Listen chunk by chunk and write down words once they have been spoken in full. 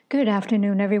Good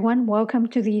afternoon, everyone. Welcome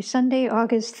to the Sunday,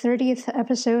 August 30th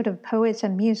episode of Poets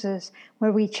and Muses,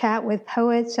 where we chat with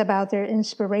poets about their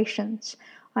inspirations.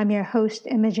 I'm your host,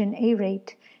 Imogen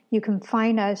Arate. You can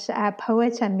find us at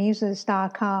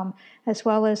poetsandmuses.com, as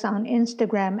well as on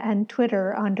Instagram and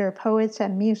Twitter under Poets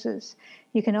and Muses.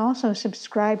 You can also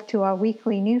subscribe to our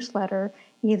weekly newsletter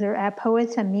either at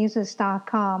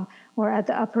poetsandmuses.com or at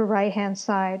the upper right-hand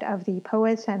side of the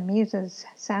Poets and Muses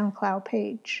SoundCloud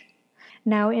page.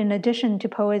 Now, in addition to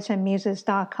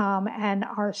poetsandmuses.com and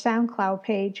our SoundCloud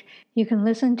page, you can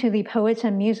listen to the Poets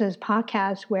and Muses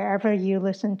podcast wherever you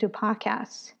listen to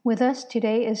podcasts. With us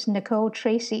today is Nicole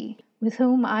Tracy, with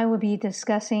whom I will be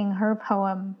discussing her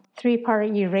poem,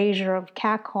 Three-Part Erasure of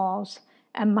Catcalls,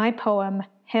 and my poem,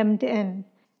 Hemmed In.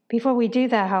 Before we do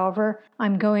that, however,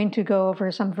 I'm going to go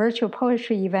over some virtual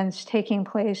poetry events taking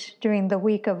place during the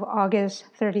week of August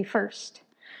 31st.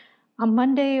 On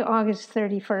Monday, August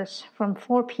 31st, from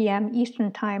 4 p.m.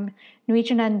 Eastern Time,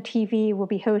 Nuijianan TV will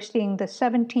be hosting the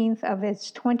 17th of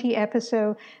its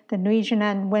 20-episode The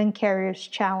Nuijianan Wind Carriers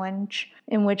Challenge,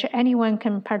 in which anyone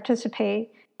can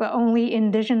participate, but only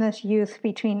Indigenous youth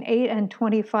between 8 and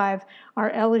 25 are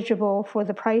eligible for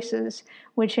the prizes,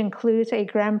 which includes a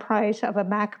grand prize of a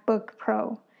MacBook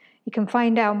Pro. You can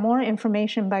find out more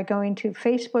information by going to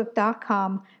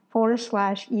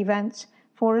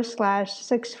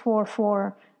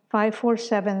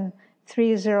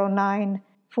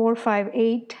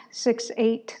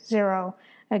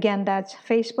Again, that's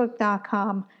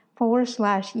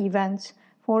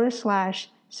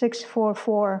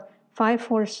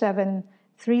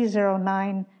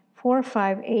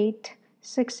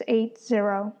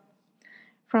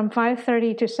From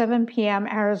 5:30 to 7 p.m.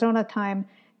 Arizona time,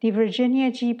 the Virginia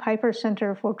G. Piper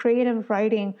Center for Creative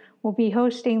Writing will be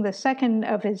hosting the second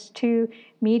of its two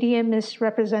media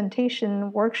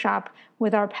misrepresentation workshop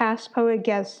with our past poet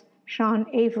guest, Sean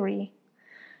Avery.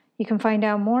 You can find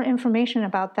out more information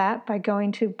about that by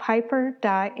going to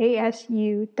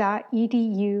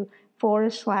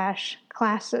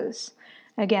piper.asu.edu/classes.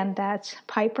 Again, that's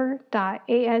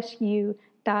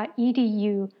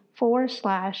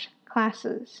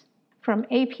piper.asu.edu/classes. From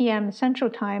 8 p.m.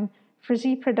 Central Time,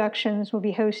 Frizzy Productions will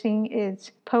be hosting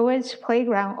its Poets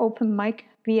Playground open mic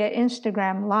via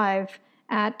Instagram Live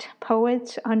at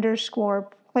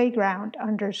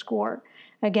poets_playground_.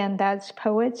 Again, that's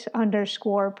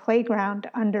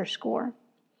poets_playground_.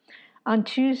 On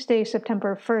Tuesday,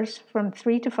 September 1st, from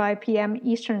 3 to 5 p.m.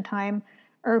 Eastern Time,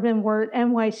 Urban Word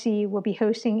NYC will be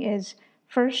hosting its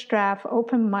First Draft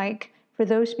open mic for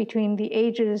those between the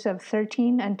ages of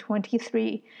 13 and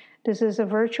 23. This is a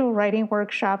virtual writing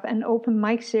workshop and open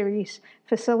mic series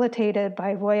facilitated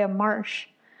by Roya Marsh.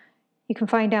 You can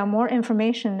find out more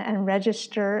information and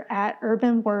register at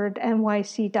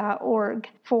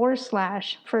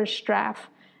urbanwordnyc.org/firstdraft.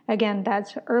 Again,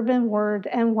 that's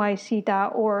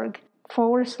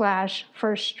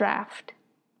urbanwordnyc.org/firstdraft.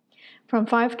 From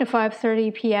 5 to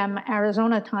 5:30 p.m.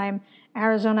 Arizona time,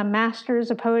 Arizona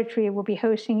Masters of Poetry will be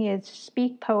hosting its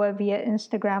Speak Poet via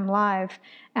Instagram Live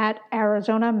at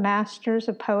Arizona Masters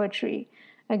of Poetry.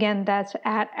 Again, that's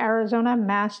at Arizona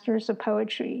Masters of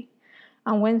Poetry.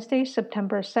 On Wednesday,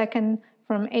 September 2nd,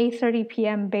 from 8:30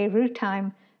 p.m. Beirut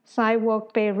time,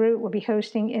 Sidewalk Beirut will be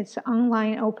hosting its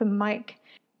online open mic.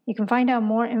 You can find out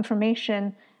more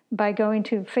information by going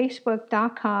to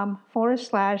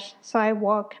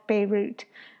facebook.com/Sidewalk Beirut.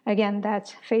 Again,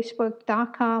 that's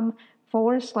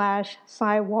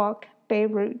facebook.com/Sidewalk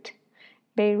Beirut.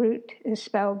 Beirut is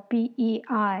spelled Beirut.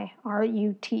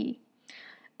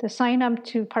 The sign up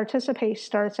to participate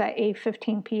starts at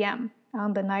 8:15 p.m.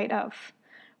 on the night of.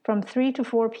 From 3 to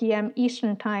 4 p.m.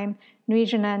 Eastern Time,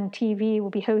 Nuijianan TV will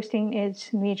be hosting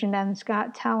its Nuijianan's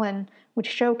Got Talent, which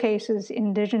showcases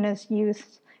Indigenous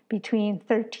youth between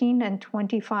 13 and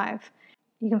 25.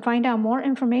 You can find out more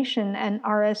information and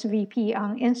RSVP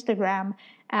on Instagram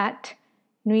at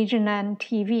Nuijianan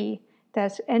TV.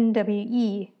 That's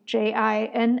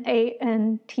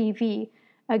NWEJINAN TV.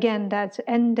 Again, that's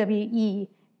NWEJINAN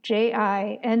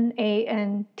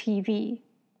TV.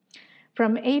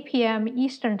 From 8 p.m.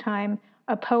 Eastern Time,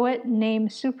 a poet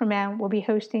named Superman will be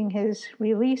hosting his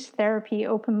Release Therapy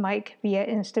open mic via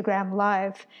Instagram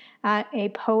Live at A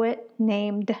Poet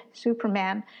Named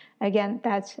Superman. Again,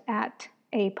 that's at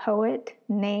A Poet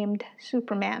Named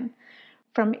Superman.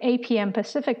 From 8 p.m.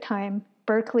 Pacific Time,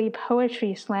 Berkeley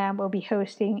Poetry Slam will be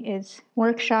hosting its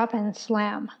workshop and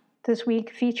slam, this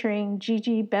week featuring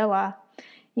Gigi Bella.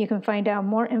 You can find out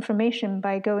more information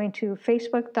by going to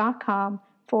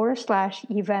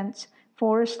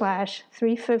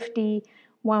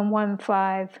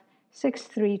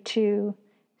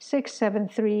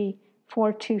facebook.com/events/350-115-632-673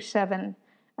 427.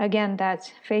 Again,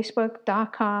 that's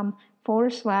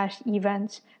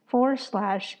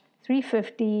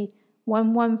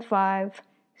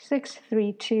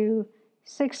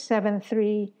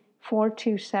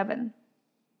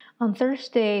On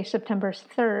Thursday, September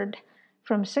 3rd,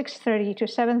 from 6:30 to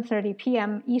 7:30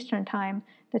 p.m. Eastern Time,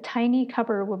 the Tiny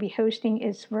Cupboard will be hosting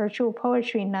its virtual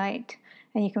poetry night,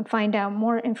 and you can find out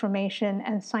more information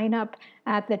and sign up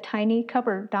at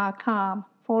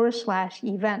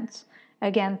thetinycupboard.com/events.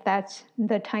 Again, that's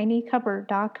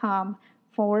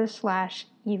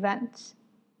thetinycupboard.com/events.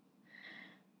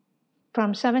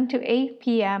 From 7 to 8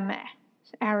 p.m.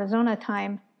 Arizona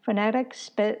time, Phonetic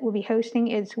Spit will be hosting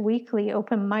its weekly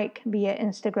open mic via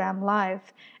Instagram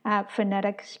Live at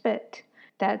Phonetic Spit.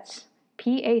 That's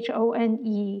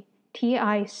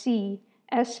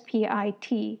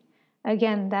PHONETICSPIT.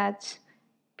 Again, that's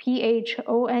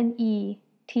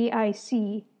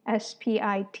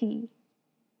PHONETICSPIT.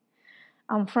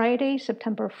 On Friday,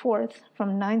 September 4th,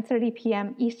 from 9:30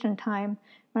 p.m. Eastern Time,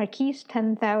 Marquise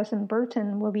 10,000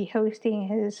 Burton will be hosting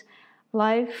his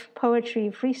live poetry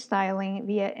freestyling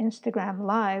via Instagram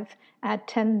Live at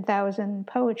 10,000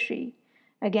 Poetry.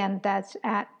 Again, that's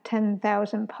at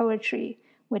 10,000 Poetry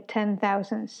with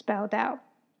 10,000 spelled out.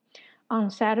 On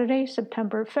Saturday,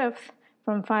 September 5th,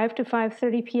 from 5 to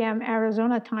 5:30 p.m.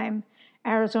 Arizona time,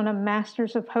 Arizona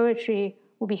Masters of Poetry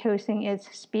will be hosting its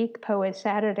Speak Poet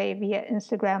Saturday via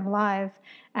Instagram Live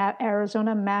at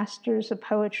Arizona Masters of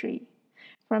Poetry.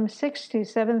 From 6 to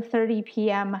 7:30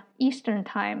 p.m. Eastern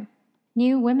Time,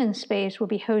 New Women's Space will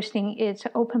be hosting its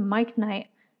open mic night.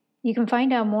 You can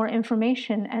find out more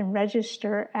information and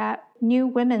register at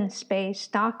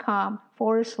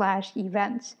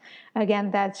newwomenspace.com/events.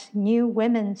 Again, that's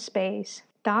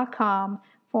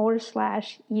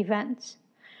newwomenspace.com/events.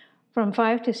 From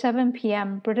 5 to 7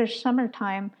 p.m. British Summer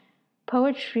Time,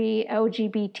 Poetry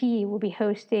LGBT will be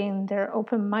hosting their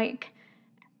open mic,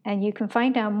 and you can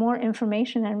find out more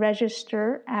information and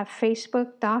register at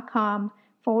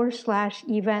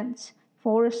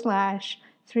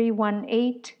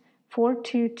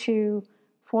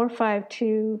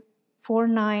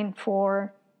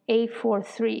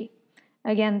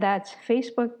Again, that's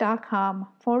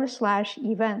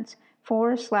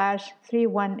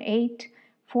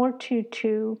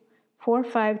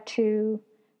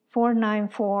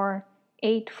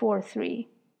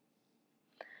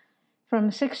From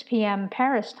 6 p.m.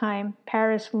 Paris time,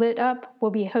 Paris Lit Up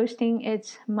will be hosting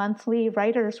its monthly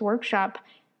writers workshop.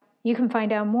 You can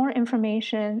find out more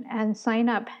information and sign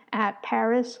up at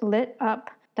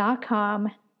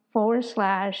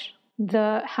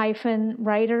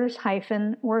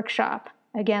parislitup.com/the-writers-workshop.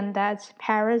 Again, that's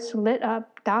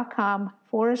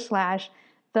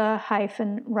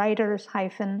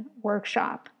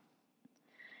parislitup.com/the-writers-workshop.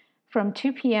 From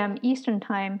 2 p.m. Eastern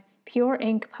Time, Pure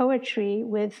Ink Poetry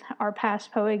with our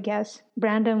past poet guest,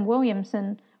 Brandon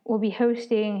Williamson, will be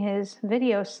hosting his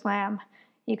video slam.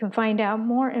 You can find out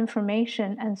more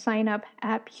information and sign up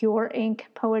at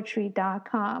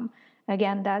pureinkpoetry.com.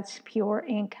 Again, that's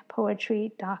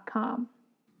pureinkpoetry.com.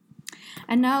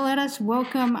 And now let us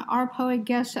welcome our poet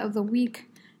guest of the week,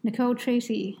 Nicole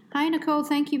Tracy. Hi, Nicole.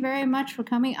 Thank you very much for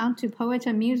coming on to Poets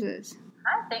and Muses.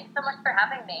 Hi, thanks so much for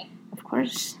having me. Of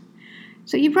course.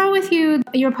 So you brought with you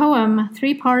your poem,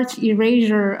 3 Parts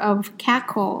Erasure of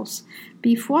Catcalls.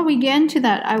 Before we get into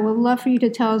that, I would love for you to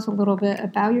tell us a little bit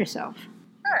about yourself.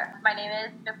 Sure. My name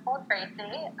is Nicole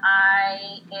Tracy.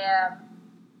 I am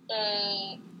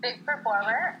a big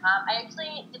performer. I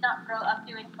actually did not grow up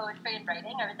doing poetry and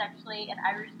writing. I was actually an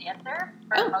Irish dancer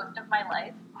for most of my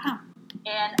life. Wow.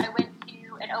 And I went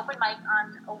to an open mic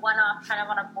on a one-off, kind of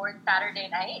on a board Saturday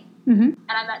night. Mm-hmm.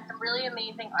 And I met some really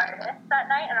amazing artists that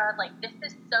night. And I was like, this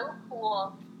is so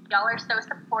cool. Y'all are so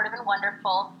supportive and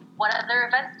wonderful. What other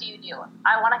events do you do?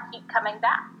 I want to keep coming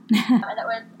back. And it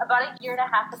was about a year and a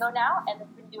half ago now. And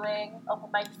I've been doing open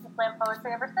mics and slam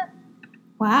poetry ever since.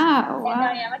 Wow. And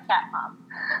I am a cat mom.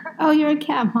 Oh, you're a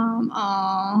cat mom.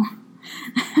 Aww.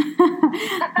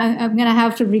 I'm going to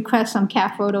have to request some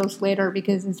cat photos later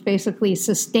because it's basically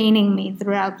sustaining me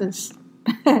throughout this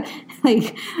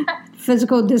like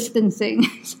physical distancing.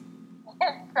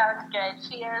 Sounds good.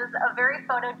 She is a very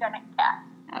photogenic cat.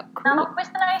 Oh, cool. Not always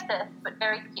the nicest, but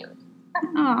very cute.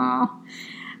 Aww.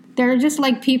 They're just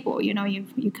like people, you know, you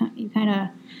kind of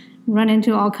run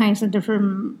into all kinds of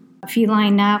different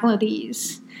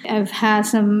felinalities. I've had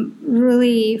some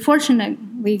really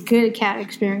fortunately good cat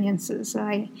experiences.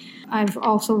 I've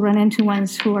also run into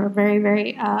ones who are very,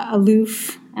 very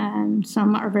aloof, and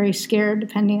some are very scared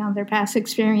depending on their past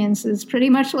experiences, pretty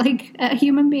much like a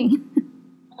human being.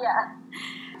 Yeah.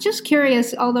 just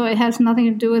curious, although it has nothing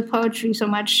to do with poetry so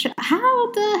much,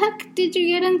 how the heck did you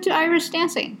get into Irish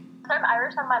dancing? So I'm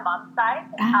Irish on my mom's side,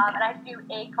 and I do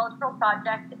a cultural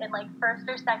project in like first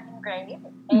or second grade,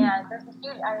 and there's a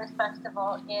huge Irish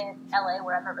festival in LA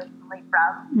where I'm originally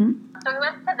from. So we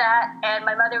went to that, and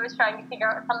my mother was trying to figure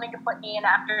out something to put me in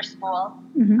after school,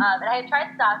 and I had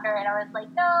tried soccer, and I was like,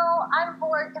 no, I'm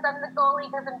bored because I'm the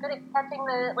goalie because I'm good at catching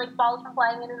the like balls from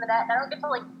flying into the net, and I don't get to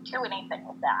like do anything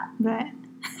with that. Right.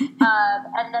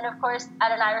 And then, of course,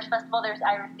 at an Irish festival, there's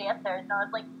Irish dancers, and I was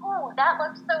like, ooh, that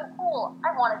looks so cool.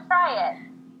 I want to try it.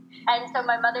 And so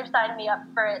my mother signed me up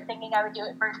for it, thinking I would do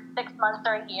it for 6 months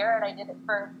or a year, and I did it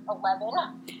for 11.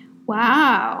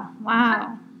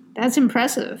 Wow. That's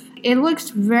impressive. It looks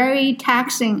very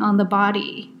taxing on the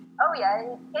body. Oh,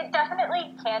 yeah. It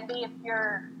definitely can be if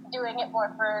you're doing it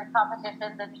more for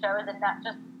competitions and shows and not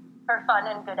just for fun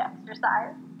and good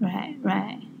exercise.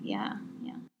 Right. Yeah.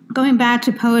 Going back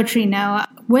to poetry now,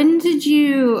 when did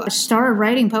you start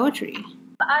writing poetry?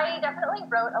 I definitely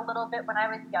wrote a little bit when I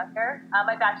was younger.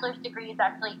 My bachelor's degree is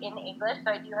actually in English,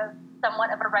 so I do have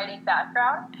somewhat of a writing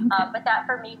background. Okay. But that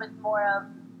for me was more of,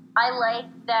 I like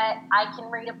that I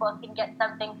can read a book and get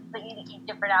something completely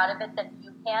different out of it than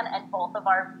you can, and both of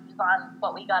our views on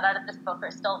what we got out of this book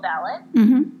are still valid.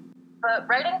 But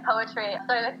writing poetry,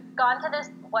 so I've gone to this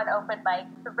one open mic,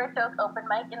 the Rich Oak open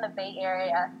mic in the Bay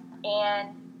Area,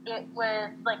 and it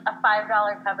was like a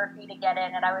 $5 cover fee to get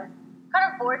in, and I was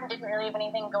kind of bored and didn't really have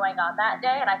anything going on that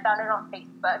day, and I found it on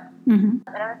Facebook. And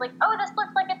I was like, oh, this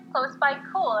looks like it's close by,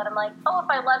 cool. And I'm like, oh, if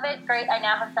I love it, great, I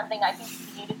now have something I can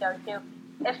continue to go to.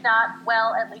 If not,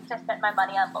 well, at least I spent my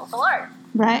money on local art.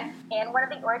 Right. And one of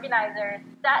the organizers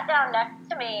sat down next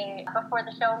to me before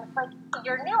the show and was like,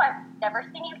 you're new, I've never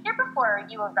seen you here before, are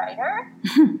you a writer?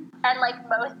 And like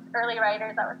most early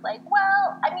writers, I was like,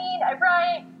 well, I mean, I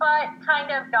write, but kind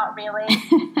of not really.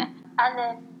 And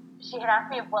then she had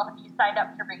asked me, well, have you signed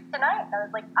up to read tonight? And I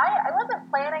was like, I wasn't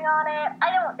planning on it.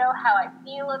 I don't know how I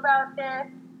feel about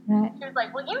this. Right. She was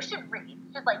like, well, you should read.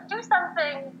 She's like, do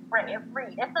something brave,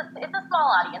 read. It's a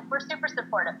small audience. We're super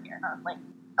supportive here. And I was like,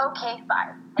 okay,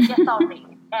 fine. I guess I'll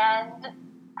read. And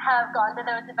have gone to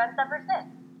those events ever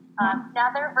since. Now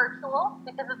they're virtual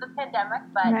because of the pandemic,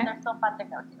 but they're still fun to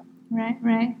go to.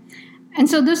 Right. And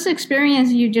so this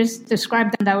experience you just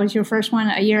described, that was your first one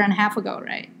a year and a half ago,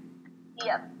 right?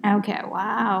 Yep. Okay,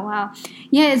 wow.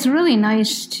 Yeah, it's really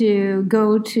nice to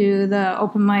go to the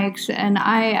open mics, and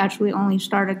I actually only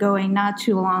started going not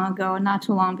too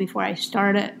long before I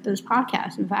started this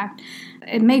podcast. In fact,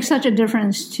 it makes such a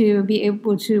difference to be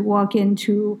able to walk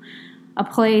into a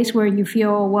place where you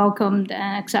feel welcomed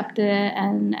and accepted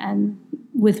and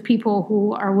with people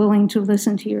who are willing to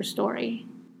listen to your story.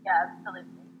 Yeah, absolutely.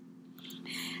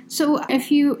 So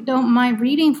if you don't mind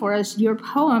reading for us your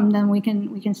poem, then we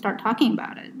can start talking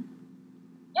about it.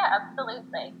 Yeah,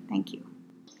 absolutely. Thank you.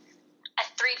 A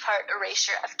 3-part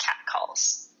erasure of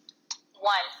catcalls. 1.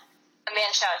 A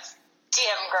man shouts,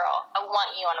 "Damn girl, I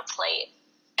want you on a plate."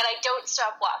 And I don't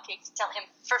stop walking to tell him,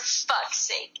 for fuck's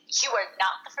sake, you are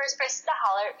not the first person to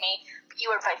holler at me, but you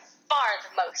are by far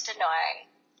the most annoying.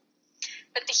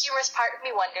 But the humorous part of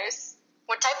me wonders,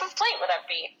 what type of plate would that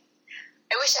be?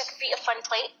 I wish I could be a fun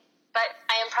plate, but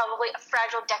I am probably a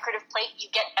fragile decorative plate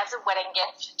you get as a wedding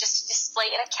gift just to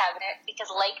display in a cabinet because,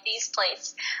 like these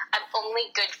plates, I'm only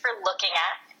good for looking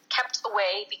at, kept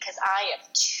away because I am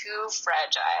too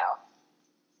fragile.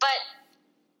 But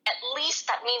at least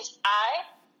that means I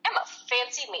am a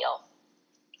fancy meal.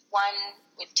 One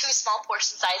with 2 small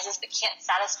portion sizes but can't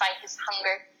satisfy his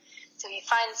hunger, so he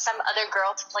finds some other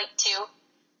girl to plate too.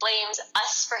 Blames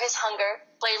us for his hunger,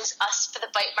 blames us for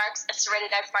the bite marks and serrated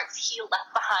knife marks he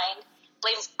left behind,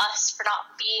 blames us for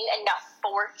not being enough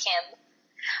for him.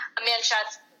 A man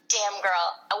shouts, "Damn girl,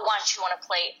 I want you on a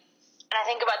plate." And I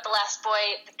think about the last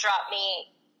boy that dropped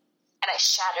me, and I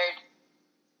shattered.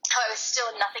 How I was still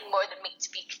nothing more than meat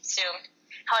to be consumed.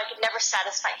 How I could never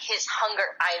satisfy his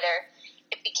hunger either.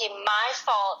 It became my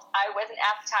fault I wasn't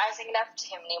appetizing enough to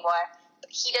him anymore. But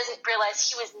he doesn't realize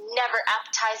he was never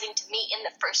appetizing to me in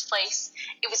the first place.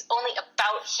 It was only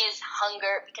about his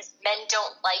hunger, because men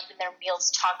don't like when their meals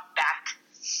talk back.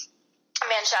 A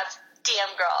man shouts,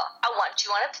 "Damn girl, I want you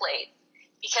on a plate,"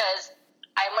 because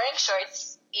I'm wearing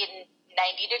shorts in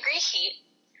 90-degree heat,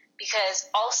 because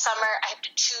all summer I have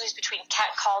to choose between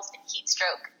catcalls and heat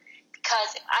stroke.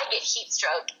 Because if I get heat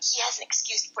stroke, he has an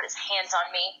excuse to put his hands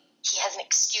on me. He has an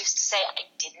excuse to say I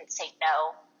didn't say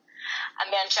no.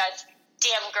 A man shouts,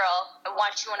 "Damn girl, I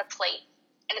want you on a plate,"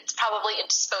 and it's probably a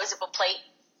disposable plate.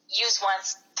 Use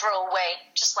once, throw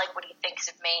away, just like what he thinks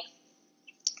of me.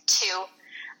 2,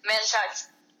 a man shouts,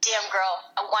 "Damn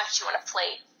girl, I want you on a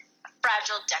plate,"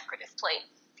 fragile decorative plate,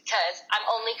 because I'm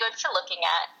only good for looking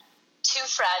at, too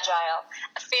fragile,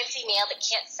 a fancy meal that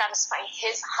can't satisfy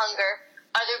his hunger,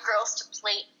 other girls to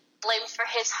plate, blamed for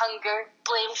his hunger,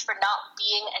 blamed for not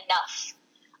being enough.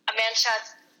 A man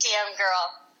shouts, "Damn girl,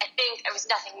 I think I was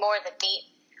nothing more than meat.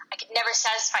 I could never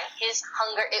satisfy his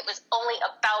hunger. It was only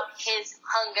about his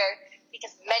hunger,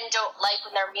 because men don't like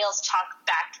when their meals talk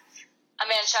back." A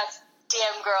man shouts,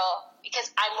 "Damn girl,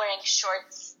 because I'm wearing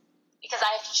shorts, because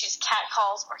I have to choose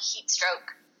catcalls or heat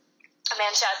stroke." A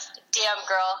man shouts, "Damn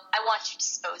girl, I want you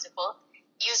disposable.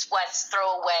 Use once,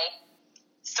 throw away."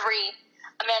 3.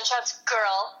 A man shouts,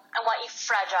 "Girl, I want you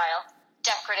fragile,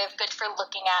 decorative, good for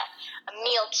looking at. A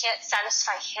meal can't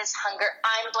satisfy his hunger.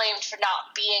 I'm blamed for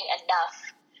not being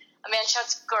enough." A man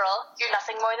shouts, "Girl, you're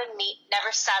nothing more than meat,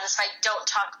 never satisfied, don't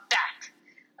talk back."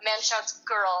 A man shouts,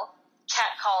 "Girl,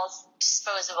 catcalls,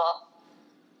 disposable."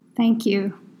 Thank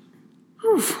you.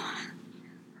 Whew.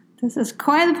 This is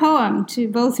quite a poem to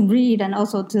both read and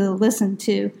also to listen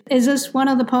to. Is this one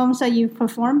of the poems that you've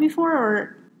performed before,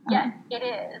 or? Yes, it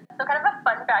is. So kind of a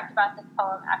fun fact about this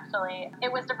poem, actually.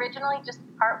 It was originally just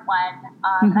part 1.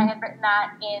 I had written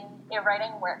that in a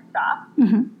writing workshop.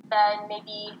 Then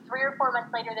maybe 3 or 4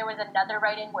 months later, there was another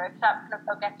writing workshop kind of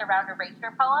focused around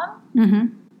erasure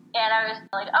poems. And I was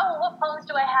like, oh, what poems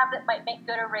do I have that might make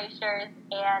good erasures?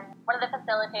 And one of the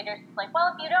facilitators was like,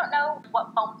 well, if you don't know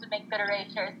what poems would make good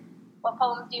erasures, what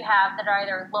poems do you have that are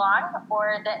either long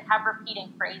or that have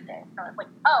repeating phrases? So I was like,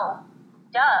 oh,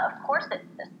 duh, of course it's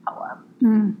this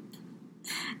poem.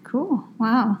 Cool.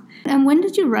 Wow. And when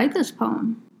did you write this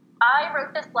poem? I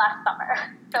wrote this last summer,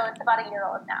 so it's about a year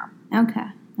old now. Okay.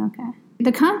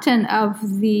 The content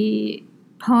of the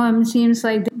poem seems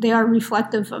like they are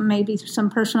reflective of maybe some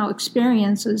personal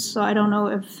experiences, so I don't know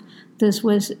if this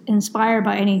was inspired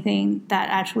by anything that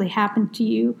actually happened to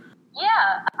you.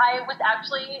 Yeah, I was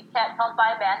actually catcalled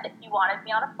by a man that he wanted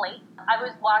me on a plate. I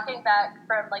was walking back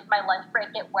from my lunch break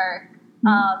at work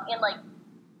in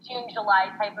June, July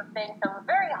type of thing, so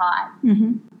very hot.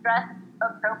 Dressed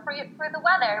appropriate for the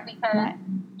weather because,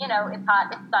 it's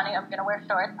hot, it's sunny, I'm going to wear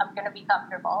shorts, I'm going to be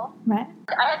comfortable. Right.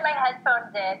 I had my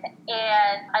headphones in,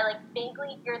 and I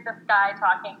vaguely hear this guy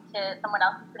talking to someone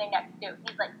else who's sitting next to.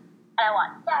 He's like, and I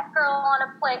want that girl on a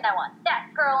plate, and I want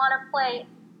that girl on a plate.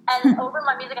 And over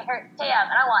my music, I hear, damn,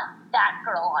 and I want that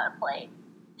girl on a plate.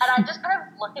 And I just kind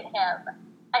of look at him.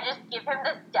 I just give him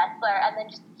this death glare and then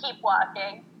just keep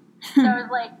walking. So I was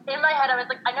like, in my head, I was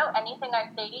like, I know anything I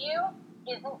say to you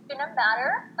isn't going to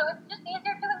matter, so it's just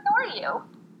easier to ignore you.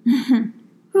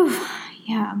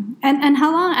 Yeah. And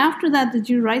how long after that did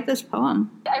you write this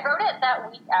poem? I wrote it that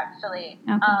week, actually.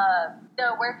 Okay.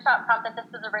 The workshop prompt that this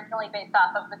was originally based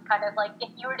off of was kind of like, if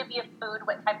you were to be a food,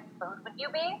 what type of food would you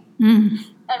be?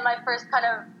 And my first kind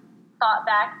of thought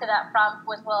back to that prompt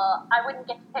was, well, I wouldn't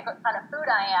get to pick what kind of food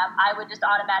I am. I would just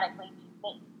automatically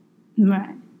be me.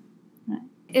 Right.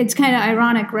 It's kind of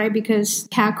ironic, right? Because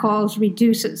catcalls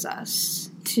reduces us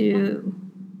to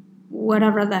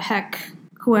whatever the heck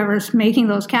whoever's making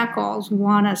those catcalls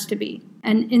want us to be.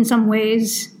 And in some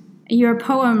ways, your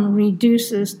poem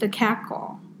reduces the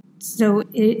catcall. So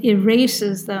it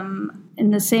erases them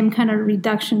in the same kind of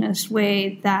reductionist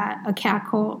way that a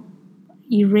catcall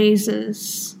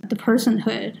erases the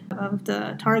personhood of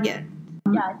the target.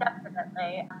 Yeah,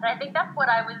 definitely. And I think that's what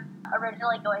I was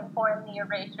originally going for in the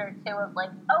erasure, too, of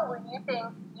well, you think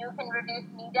you can reduce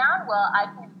me down? Well, I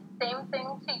can do the same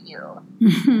thing to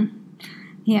you.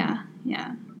 Yeah.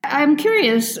 I'm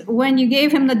curious, when you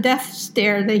gave him the death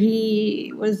stare,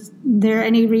 was there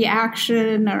any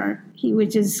reaction, or he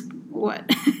would just, what?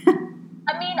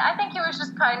 I mean, I think he was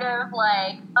just kind of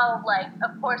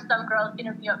of course some girl's going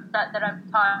to be upset that I'm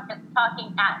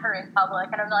talking at her in public.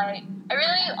 And I'm like, I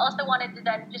really also wanted to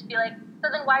then just be like, so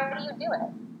then why do you do it?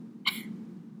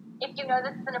 If you know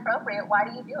this is inappropriate, why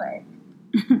do you do it?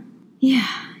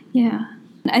 Yeah.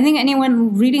 I think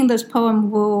anyone reading this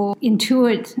poem will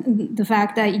intuit the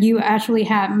fact that you actually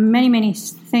have many, many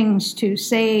things to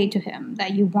say to him,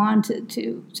 that you wanted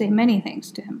to say many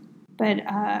things to him. But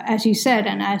as you said,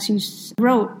 and as you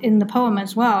wrote in the poem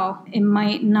as well, it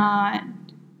might not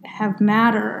have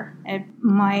mattered. It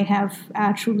might have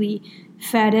actually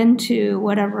fed into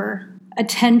whatever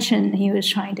attention he was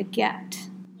trying to get.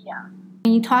 Yeah.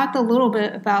 And you talked a little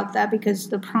bit about that because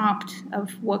the prompt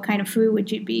of what kind of food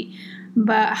would you be.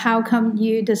 But how come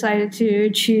you decided to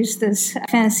choose this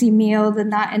fancy meal, the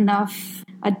not enough,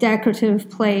 a decorative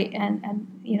plate, and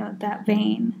that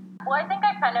vein? Well, I think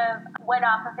I kind of went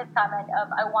off of his comment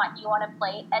of, I want you on a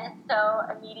plate. And so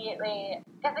immediately,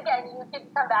 because again, you can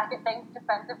come back at things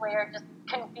defensively or just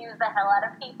confuse the hell out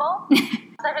of people.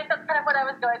 So I think that's kind of what I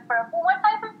was going for. Well, what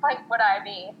type of plate would I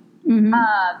be? Mm-hmm.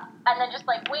 And then just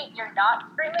like, wait, you're not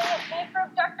screaming at me for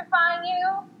objectifying you?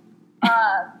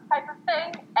 Type of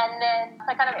thing. And then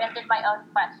I kind of answered my own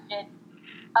question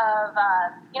of,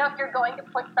 if you're going to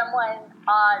put someone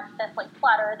on this like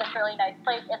platter, this really nice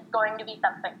plate, it's going to be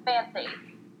something fancy.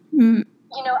 Mm-hmm.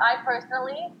 I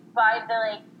personally buy the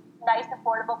like nice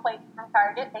affordable plates from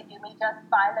Target. They do me just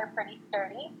fine. They're pretty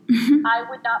sturdy. Mm-hmm. I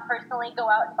would not personally go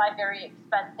out and buy very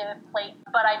expensive plates,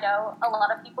 but I know a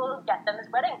lot of people get them as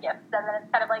wedding gifts, and then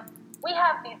it's kind of like, we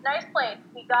have these nice plates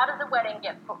we got as a wedding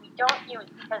gift, but we don't use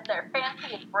because they're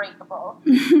fancy and breakable.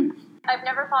 I've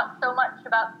never thought so much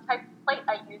about the type of plate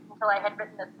I use until I had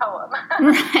written this poem.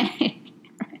 Right.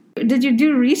 Did you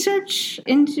do research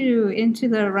into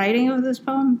the writing of this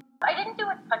poem? I didn't do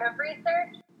a ton of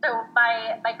research. So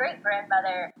my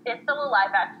great-grandmother is still alive,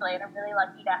 actually, and I'm really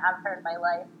lucky to have her in my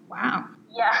life. Wow.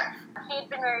 Yeah. She had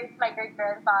been married to my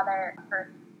great-grandfather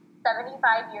for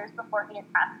 75 years before he had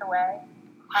passed away.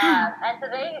 Wow. And so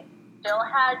they still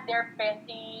had their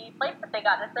fancy plates that they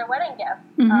got as their wedding gift.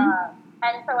 Mm-hmm.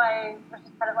 And so I was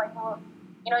just kind of like, well,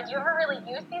 do you ever really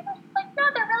use these? And she's like, no,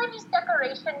 they're really just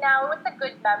decoration now. It's a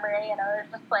good memory. And I was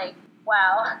just like,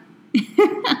 wow.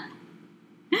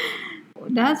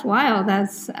 That's wild.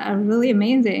 That's really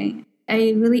amazing.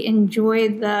 I really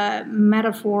enjoyed the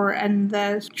metaphor and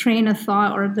the train of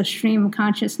thought or the stream of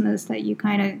consciousness that you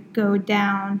kind of go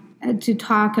down to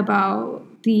talk about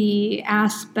the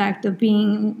aspect of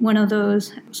being one of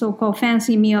those so-called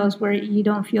fancy meals where you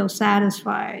don't feel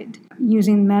satisfied,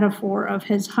 using the metaphor of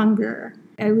his hunger.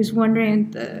 I was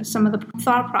wondering some of the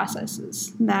thought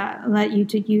processes that led you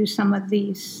to use some of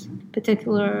these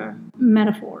particular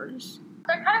metaphors.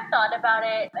 So I kind of thought about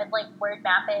it as like word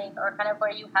mapping, or kind of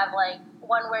where you have like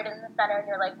one word in the center and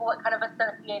you're like, well, what kind of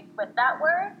associates with that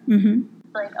word? Mm-hmm.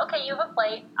 Like, okay, you have a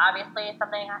plate. Obviously,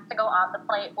 something has to go on the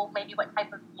plate. Well, maybe what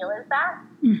type of meal is that?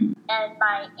 Mm-hmm. And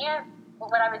my aunt,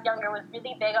 when I was younger, was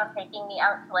really big on taking me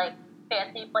out to like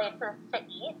fancy places to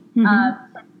eat,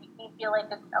 Mm-hmm. to make me feel like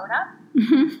a grown-up.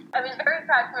 Mm-hmm. I was very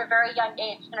proud from a very young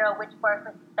age to know which fork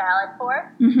was salad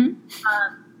for. Mm-hmm.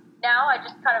 Now I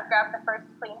just kind of grab the first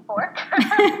clean fork.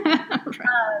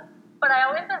 But I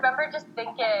always remember just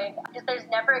thinking, because there's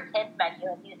never a kid's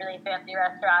menu in these really fancy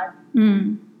restaurants.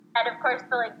 Mm. And of course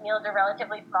the meals are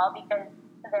relatively small because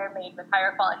they're made with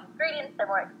higher quality ingredients, they're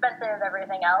more expensive,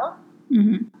 everything else.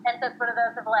 Mm-hmm. And so it's one of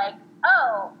those of like,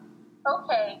 oh,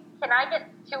 okay, can I get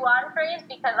 2 entrees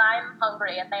because I'm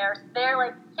hungry? And they're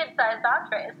like kid-sized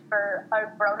entrees for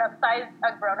a grown-up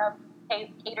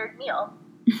catered meal.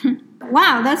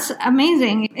 Wow, that's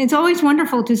amazing. It's always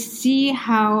wonderful to see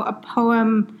how a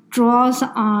poem draws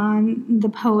on the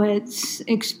poet's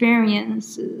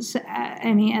experiences,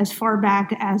 as far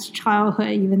back as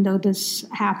childhood, even though this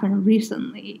happened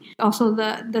recently. Also,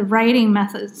 the writing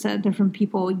methods that different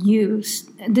people use.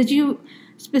 Did you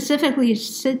specifically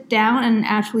sit down and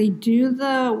actually do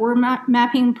the word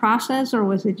mapping process, or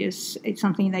was it just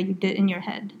something that you did in your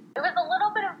head? It was a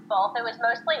little bit of both. It was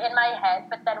mostly in my head,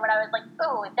 but then when I was like,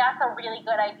 ooh, that's a really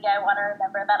good idea, I want to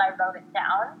remember that, I wrote it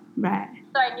down. Right.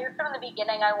 So I knew from the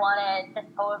beginning I wanted this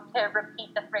poem to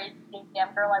repeat the phrase,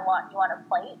 damn girl, I want you on a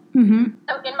plate. Mm-hmm.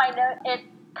 So in my note, it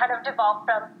kind of devolved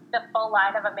from the full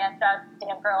line of a man shouts,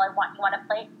 damn girl, I want you on a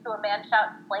plate, to a man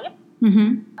shouts plate.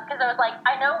 Mm-hmm. Because I was like,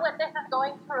 I know what this is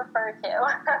going to refer to.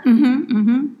 Mm-hmm.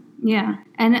 Mm-hmm. Yeah.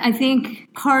 And I think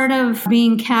part of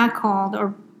being catcalled,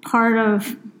 or part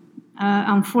of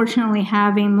unfortunately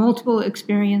having multiple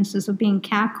experiences of being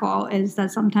catcalled, is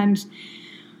that sometimes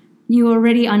you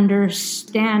already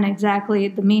understand exactly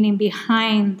the meaning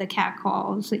behind the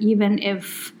catcalls, even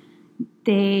if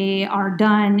they are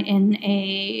done in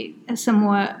a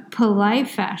somewhat polite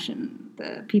fashion.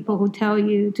 The people who tell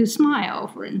you to smile,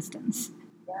 for instance.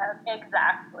 Yeah,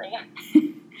 exactly.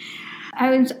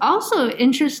 It was also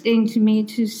interesting to me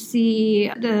to see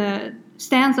the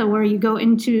stanza where you go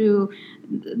into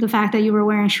the fact that you were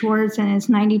wearing shorts and it's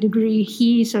 90-degree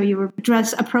heat, so you were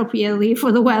dressed appropriately for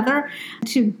the weather,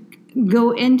 to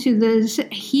go into this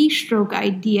heat stroke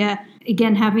idea,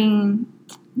 again, having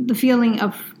the feeling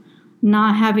of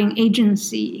not having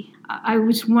agency. I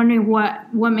was wondering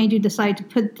what made you decide to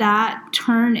put that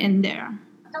turn in there.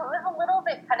 So it was a little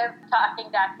bit kind of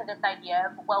talking back to this idea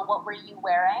of, well, what were you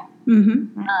wearing?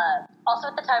 Mm-hmm. Also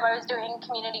at the time I was doing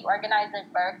community organizing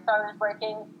work, so I was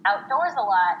working outdoors a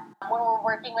lot. When we're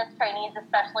working with trainees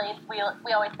especially, we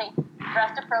always say,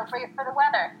 dressed appropriate for the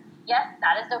weather. Yes,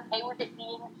 that is okay with it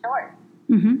being short.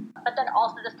 Mm-hmm. But then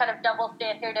also this kind of double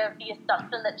standard of the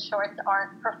assumption that shorts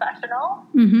aren't professional.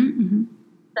 Mm-hmm. Mm-hmm.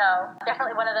 So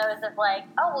definitely one of those of like,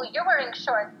 oh, well, you're wearing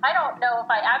shorts. I don't know if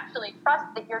I actually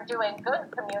trust that you're doing good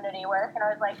community work. And I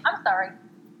was like, I'm sorry.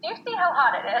 Do you see how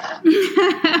hot it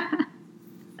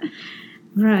is?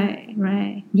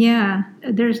 Right. Yeah,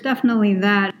 there's definitely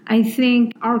that. I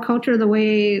think our culture, the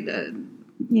way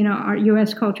our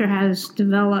U.S. culture has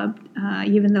developed,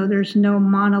 even though there's no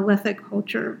monolithic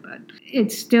culture, but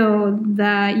it's still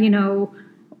that,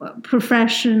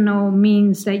 professional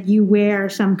means that you wear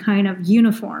some kind of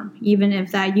uniform, even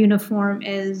if that uniform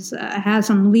has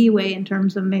some leeway in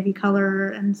terms of maybe color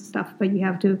and stuff, but you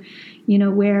have to,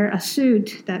 wear a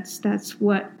suit. That's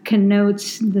what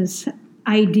connotes this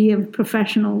idea of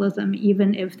professionalism,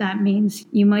 even if that means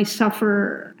you might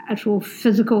suffer actual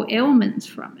physical ailments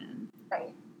from it.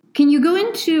 Right. Can you go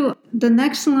into the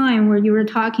next line where you were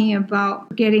talking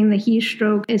about getting the heat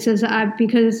stroke? It says,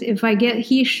 because if I get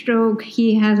heat stroke,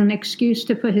 he has an excuse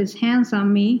to put his hands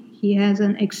on me. He has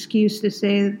an excuse to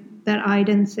say that I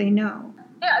didn't say no.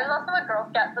 Yeah, I was also a Girl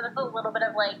Scout, so this is a little bit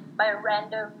of like my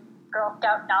random Girl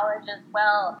Scout knowledge as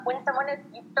well. When someone has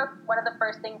heat stroke, one of the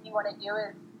first things you want to do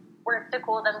is work to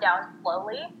cool them down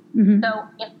slowly. Mm-hmm. So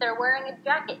if they're wearing a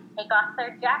jacket, take off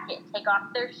their jacket, take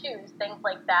off their shoes, things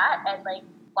like that, and like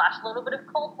splash a little bit of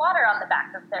cold water on the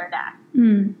back of their neck.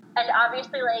 Mm. And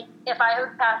obviously, like, if I was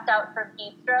passed out from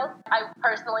heat stroke, I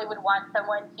personally would want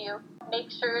someone to make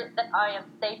sure that I am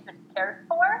safe and cared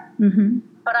for. Mm-hmm.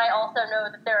 But I also know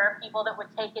that there are people that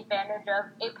would take advantage of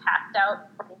a passed out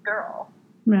girl.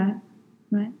 Right.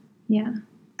 Yeah.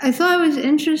 I thought it was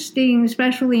interesting,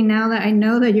 especially now that I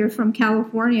know that you're from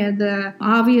California. The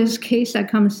obvious case that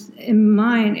comes in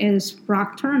mind is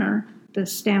Brock Turner, the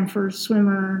Stanford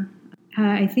swimmer.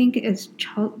 I think it's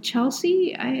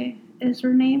Chelsea is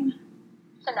her name?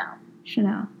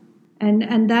 Chanel.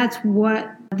 And that's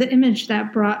what the image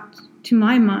that brought to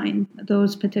my mind,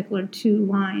 those particular two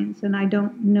lines. And I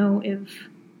don't know if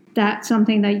that's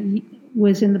something that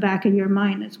was in the back of your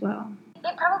mind as well.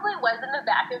 It probably was in the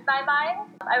back of my mind.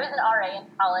 I was an RA in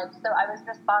college, so I was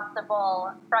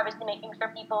responsible for obviously making sure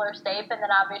people are safe and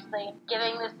then obviously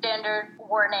giving the standard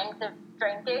warnings of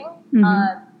drinking. Mm-hmm.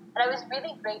 And I was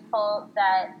really grateful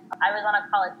that I was on a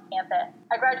college campus.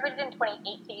 I graduated in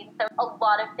 2018, so a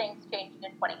lot of things changed in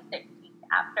 2016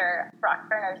 after Brock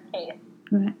Turner's case.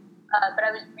 Right. But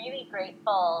I was really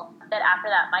grateful that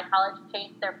after that, my college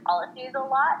changed their policies a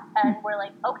lot. And we're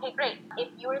like, okay, great.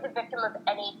 If you were the victim of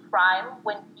any crime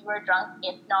when you were drunk,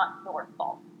 it's not your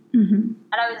fault. Mm-hmm.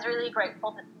 And I was really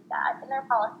grateful to see that in their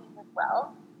policies as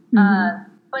well. Mm-hmm.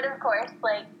 But of course,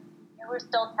 like, you were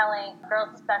still telling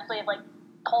girls, especially, of like,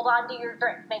 hold on to your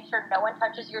drink. Make sure no one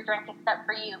touches your drink except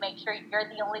for you. Make sure you're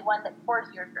the only one that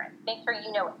pours your drink. Make sure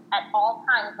you know at all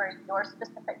times where your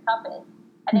specific cup is.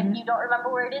 And Mm-hmm. if you don't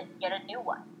remember where it is, get a new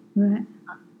one. Right.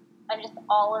 And just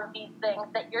all of these things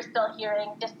that you're still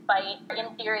hearing despite,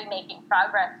 in theory, making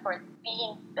progress towards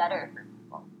being better for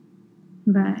people.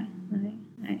 Right.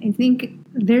 I think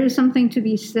there's something to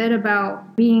be said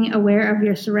about being aware of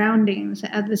your surroundings.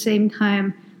 At the same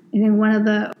time, I think one of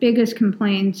the biggest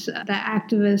complaints that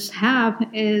activists have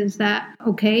is that,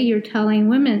 okay, you're telling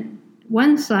women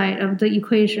one side of the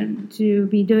equation to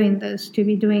be doing this, to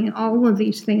be doing all of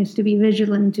these things, to be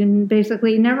vigilant, and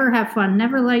basically never have fun,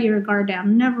 never let your guard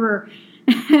down, never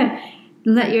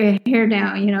let your hair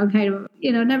down,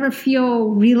 never feel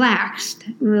relaxed,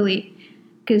 really.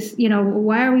 Because,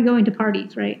 why are we going to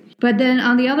parties, right? But then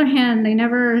on the other hand,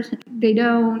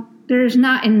 there's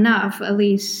not enough, at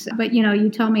least. But, you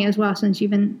tell me as well, since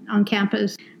you've been on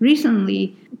campus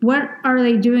recently, what are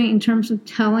they doing in terms of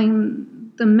telling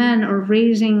the men or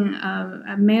raising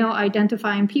male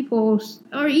identifying people,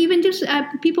 or even just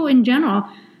people in general,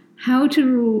 how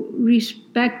to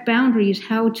respect boundaries,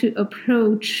 how to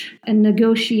approach and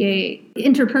negotiate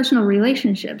interpersonal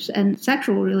relationships and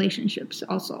sexual relationships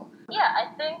also? Yeah,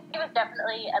 I think it was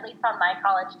definitely, at least on my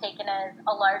college, taken as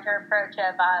a larger approach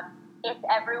of it's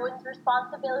everyone's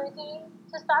responsibility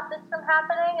to stop this from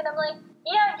happening. And I'm like,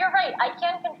 yeah, you're right. I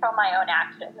can control my own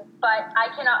actions, but I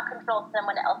cannot control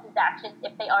someone else's actions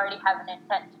if they already have an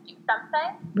intent to do something.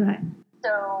 Right.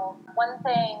 So one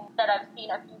thing that I've seen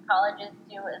a few colleges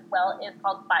do as well is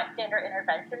called bystander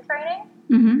intervention training.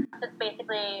 Mm-hmm. So it's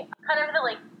basically kind of the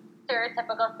like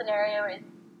stereotypical scenario is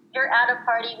you're at a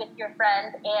party with your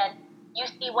friend and you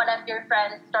see one of your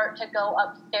friends start to go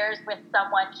upstairs with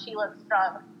someone. She looks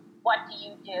drunk. What do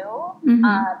you do? Mm-hmm.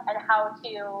 And how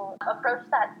to approach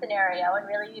that scenario and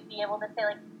really be able to say,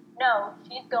 like, no,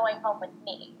 she's going home with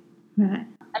me. Right.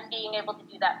 And being able to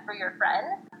do that for your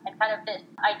friends and kind of this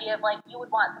idea of, like, you would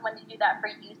want someone to do that for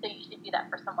you, so you should do that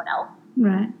for someone else.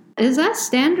 Right. Is that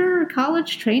standard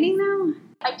college training now?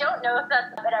 I don't know if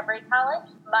that's at every college.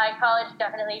 My college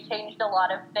definitely changed a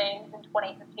lot of things in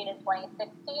 2015 and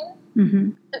 2016. Mm-hmm.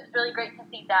 So it's really great to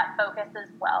see that focus as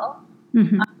well.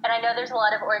 Mm-hmm. And I know there's a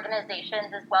lot of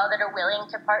organizations as well that are willing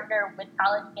to partner with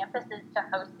college campuses to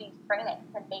host these trainings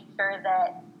and make sure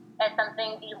that it's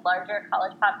something the larger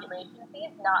college population sees,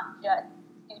 not just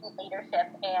student leadership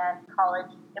and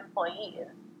college employees.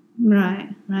 Right,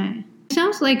 right. It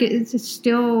sounds like it's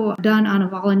still done on a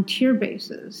volunteer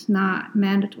basis, not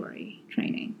mandatory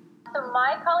training. So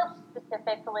my college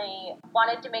specifically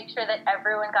wanted to make sure that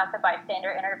everyone got the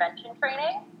bystander intervention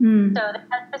training. Mm. So they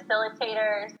had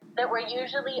facilitators that were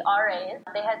usually RAs.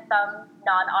 They had some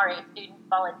non-RA student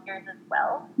volunteers as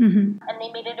well. Mm-hmm. And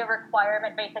they made it a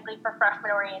requirement basically for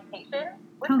freshman orientation,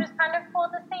 which was kind of cool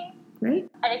to see.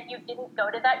 Great. And if you didn't go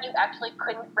to that, you actually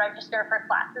couldn't register for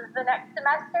classes the next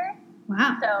semester.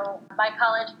 Wow. So my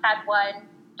college had one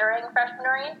during freshman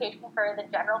orientation for the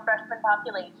general freshman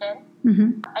population.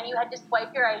 Mm-hmm. And you had to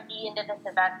swipe your ID into this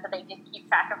event so they did keep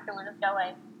track of who was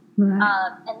going.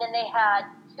 Right. And then they had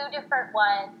two different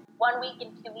ones, 1 week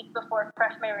and 2 weeks before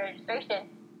freshman registration,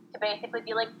 to basically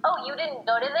be like, oh, you didn't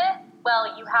go to this?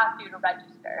 Well, you have to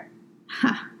register.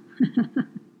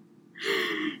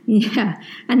 Yeah,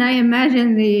 and I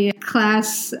imagine the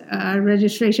class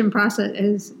registration process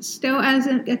is still as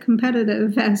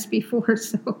competitive as before,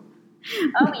 so...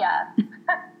 Oh, yeah.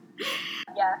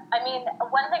 Yeah. I mean,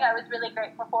 one thing I was really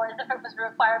grateful for is if it was a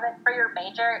requirement for your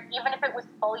major, even if it was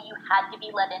full, you had to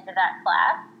be let into that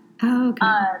class. Oh, okay.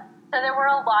 So there were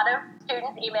a lot of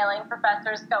students emailing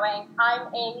professors going,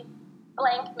 I'm a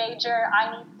blank major,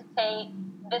 I need to take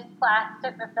this class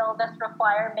to fulfill this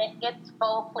requirement, it's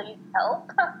full, please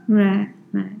help. Right,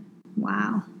 right.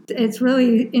 Wow. It's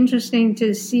really interesting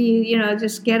to see,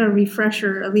 just get a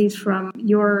refresher, at least from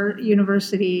your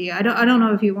university. I don't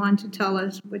know if you want to tell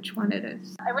us which one it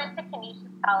is. I went to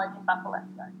Canisius College in Buffalo.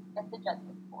 It's a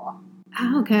Jesuit school.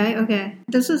 Oh, okay.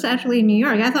 This is actually in New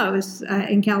York. I thought it was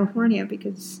in California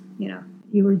because,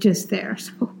 you were just there,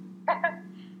 so...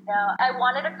 No, I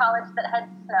wanted a college that had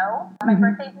snow. My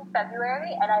birthday's in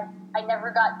February, and I never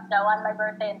got snow on my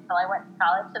birthday until I went to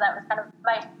college, so that was kind of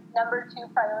my number 2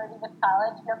 priority with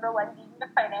college. Number 1 being the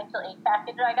financial aid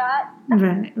package I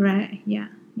got. Right. Yeah,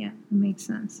 that makes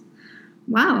sense.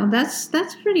 Wow, that's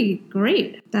pretty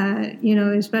great that,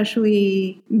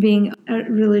 especially being a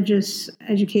religious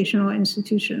educational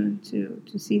institution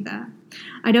to see that.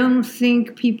 I don't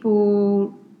think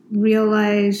people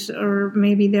realize, or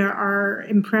maybe there are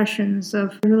impressions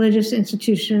of religious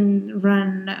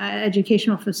institution-run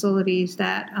educational facilities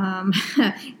that,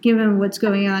 given what's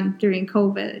going on during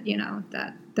COVID,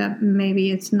 that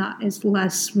maybe it's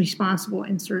less responsible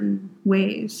in certain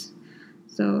ways.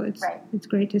 So it's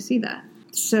great to see that.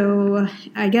 So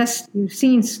I guess you've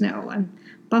seen snow. In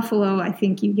Buffalo, I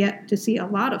think you get to see a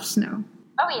lot of snow.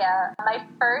 Oh yeah, my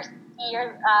first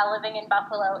year living in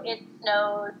Buffalo, it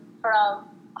snowed from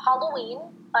Halloween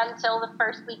until the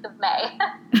first week of May.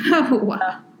 Oh,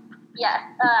 wow. Yes,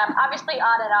 obviously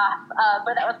on and off,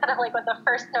 but that was kind of like when the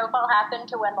first snowfall happened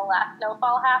to when the last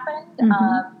snowfall happened.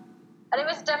 Mm-hmm. And it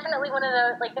was definitely one of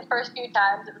those, like the first few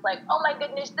times, it was like, oh my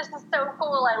goodness, this is so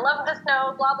cool, I love the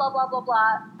snow, blah, blah, blah, blah,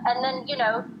 blah. And then,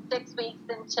 6 weeks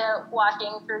into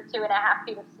walking through 2.5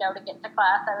 feet of snow to get to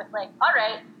class, I was like, all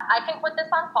right, I can put this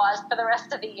on pause for the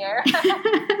rest of the year.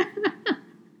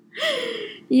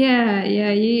 Yeah,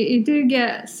 you do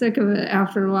get sick of it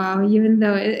after a while, even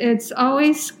though it's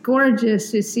always gorgeous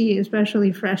to see,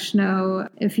 especially fresh snow.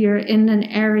 If you're in an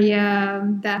area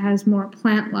that has more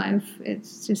plant life,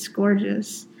 it's just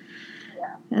gorgeous.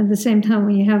 Yeah. At the same time,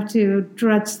 when you have to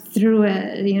drudge through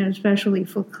it, especially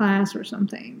for class or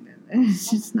something, it's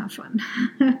just not fun.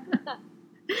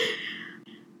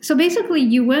 So basically,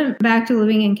 you went back to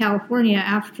living in California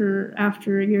after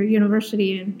your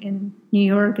university in New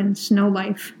York and snow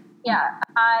life. Yeah,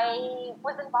 I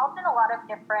was involved in a lot of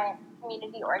different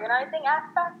community organizing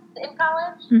aspects in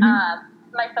college. Mm-hmm.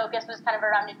 My focus was kind of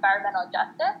around environmental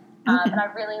justice, and I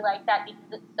really like that because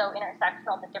it's so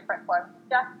intersectional to different forms of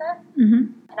justice.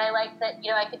 Mm-hmm. And I like that,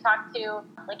 I could talk to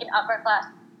like an upper class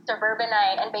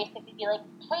suburbanite and basically be like,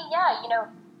 hey, yeah,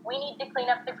 we need to clean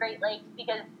up the Great Lakes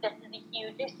because this is a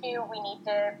huge issue. We need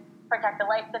to protect the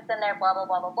life that's in there, blah, blah,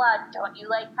 blah, blah, blah. Don't you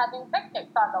like having picnics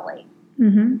on the lake?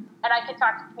 Mm-hmm. And I could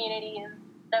talk to communities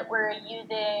that were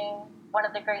using one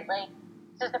of the Great Lakes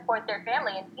to support their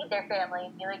family and feed their family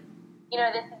and be like,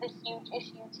 this is a huge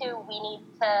issue too. We need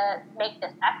to make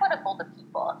this equitable to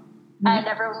people. And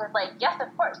everyone was like, yes, of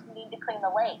course, we need to clean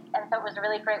the lake. And so it was a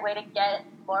really great way to get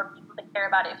more people to care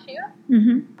about issues.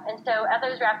 And so as I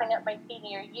was wrapping up my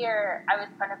senior year, I was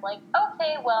kind of like,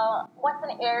 okay, well, what's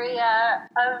an area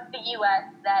of the U.S.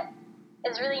 that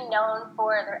is really known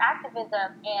for their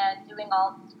activism and doing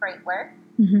all this great work?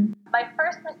 My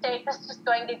first mistake was just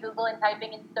going to Google and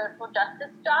typing in social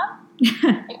justice jobs.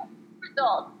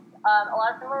 Results. A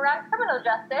lot of them were around criminal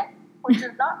justice, which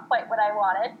is not quite what I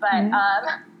wanted, but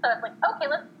so I was like, okay,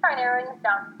 let's try narrowing this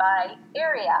down by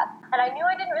area. And I knew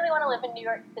I didn't really want to live in New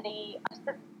York City. It's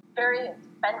just very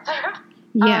expensive,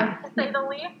 to say the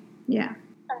least.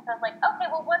 And so I was like, okay,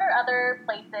 well, what are other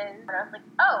places? And I was like,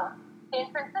 oh, San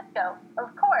Francisco,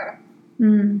 of course.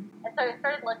 And so I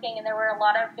started looking, and there were a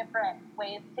lot of different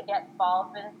ways to get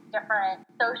involved with different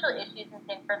social issues in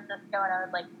San Francisco, and I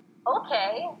was like,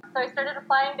 okay. So I started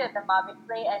applying to them,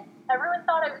 obviously, and everyone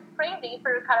thought I was crazy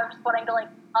for kind of just wanting to,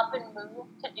 like, up and move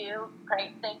to do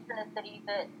great things in a city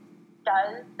that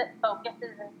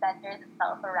focuses and centers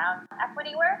itself around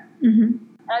equity work. And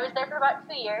I was there for about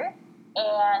 2 years,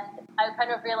 and I kind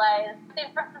of realized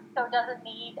San Francisco doesn't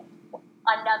need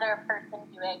another person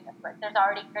doing this work. There's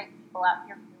already great people out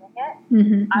here doing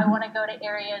it. I want to go to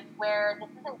areas where this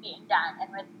isn't being done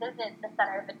and where this isn't the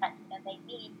center of attention, and they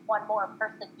need one more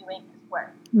person doing this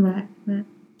work. Right.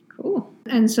 Cool.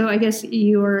 And so I guess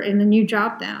you are in a new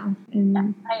job now. Yes,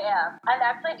 I am. I'm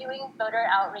actually doing voter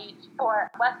outreach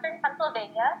for Western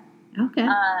Pennsylvania. Okay.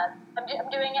 I'm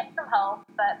doing it from home,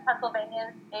 but Pennsylvania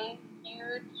is a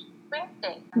huge swing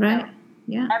state. Right. So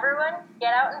yeah. Everyone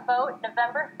get out and vote.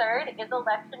 November 3rd is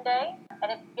election day,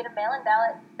 and if you get a mail-in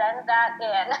ballot, send that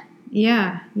in.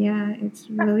 Yeah. It's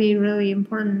really, really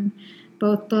important,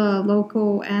 both the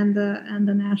local and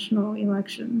the national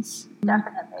elections.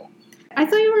 Definitely. I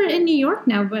thought you were in New York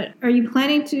now, but are you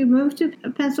planning to move to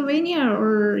Pennsylvania,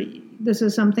 or this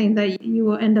is something that you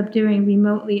will end up doing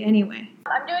remotely anyway?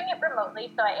 I'm doing it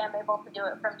remotely, so I am able to do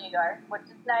it from New York, which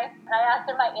is nice. And I asked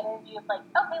in my interview, like,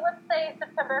 okay, let's say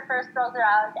September 1st rolls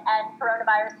around and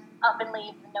coronavirus up and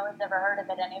leaves and no one's ever heard of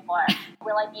it anymore.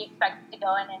 Will I be expected to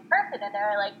go in person? And they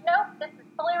were like, nope, this is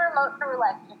fully remote for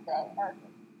election day. And I was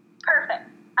like, perfect.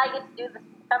 I get to do this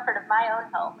in the comfort of my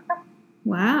own home.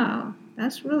 Wow,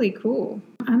 that's really cool.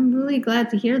 I'm really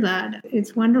glad to hear that.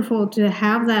 It's wonderful to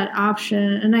have that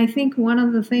option. And I think one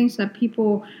of the things that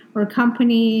people or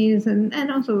companies and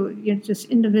also just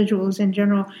individuals in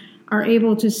general are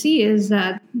able to see is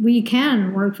that we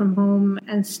can work from home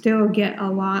and still get a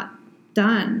lot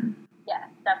done. Yes,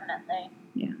 definitely.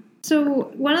 Yeah.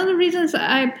 So one of the reasons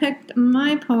I picked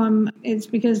my poem is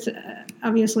because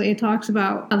obviously it talks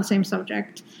about the same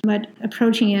subject, but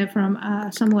approaching it from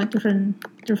a somewhat different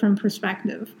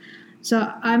perspective.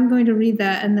 So I'm going to read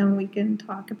that and then we can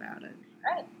talk about it.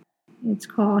 Right. It's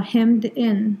called Hemmed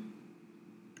In.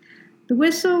 The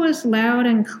whistle was loud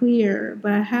and clear,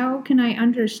 but how can I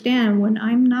understand when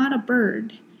I'm not a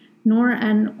bird, nor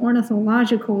an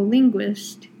ornithological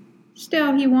linguist?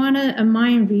 Still, he wanted a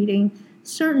mind reading,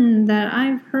 certain that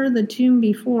I've heard the tune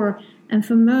before and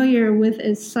familiar with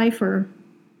its cipher.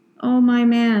 Oh, my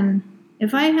man,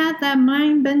 if I had that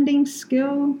mind-bending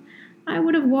skill, I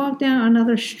would have walked down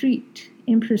another street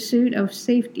in pursuit of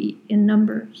safety in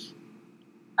numbers.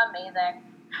 Amazing.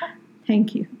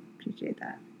 Thank you. Appreciate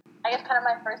that. I guess kind of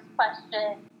my first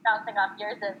question, bouncing off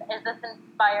yours, is this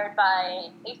inspired by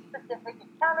a specific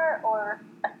encounter or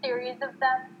a series of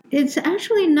them? It's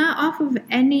actually not off of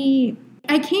any...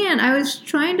 I was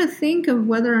trying to think of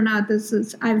whether or not this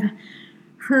is... I've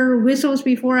heard whistles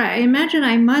before. I imagine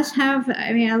I must have...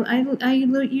 I mean, I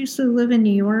used to live in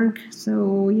New York,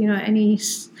 so, any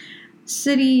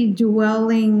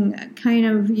city-dwelling kind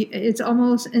of... It's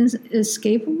almost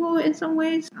inescapable in some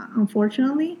ways,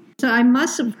 unfortunately. So I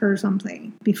must have heard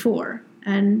something before,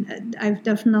 and I've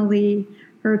definitely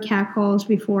heard catcalls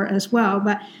before as well,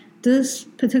 but this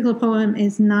particular poem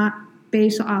is not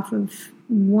based off of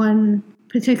one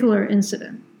particular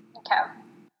incident. Okay.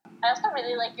 I also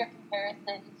really like your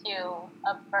comparison to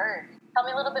a bird. Tell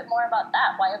me a little bit more about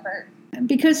that. Why a bird?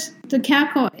 Because the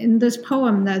catcall in this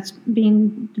poem that's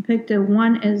being depicted,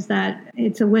 one is that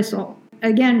it's a whistle.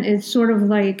 Again, it's sort of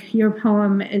like your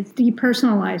poem, it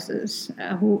depersonalizes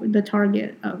the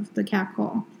target of the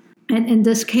catcall. And in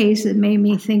this case, it made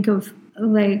me think of,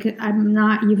 like, I'm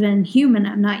not even human.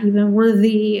 I'm not even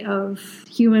worthy of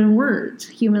human words,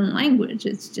 human language.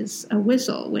 It's just a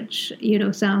whistle, which,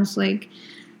 sounds like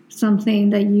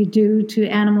something that you do to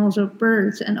animals or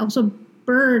birds. And also,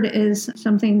 bird is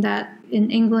something that in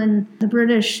England, the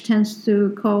British tends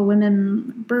to call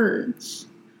women birds.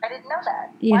 I didn't know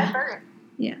that. Yeah. Why bird?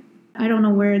 Yeah. I don't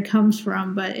know where it comes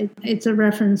from, but it's a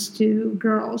reference to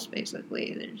girls,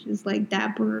 basically. There's just like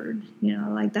that bird,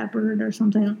 like that bird or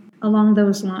something along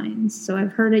those lines. So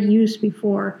I've heard it used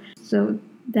before. So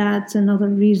that's another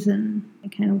reason I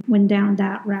kind of went down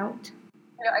that route.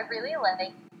 I really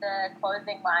like the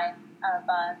closing line of,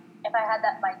 if I had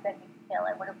that mindset you kill,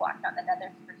 I would have walked on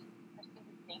another street, pursuing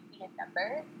safety in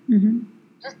numbers. Mm-hmm.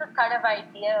 Just this kind of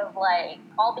idea of like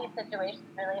all these situations,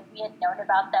 really, if we had known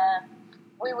about them,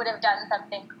 we would have done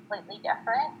something completely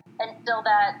different. And still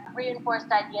that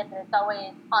reinforced idea that it's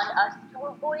always on us to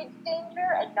avoid danger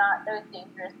and not those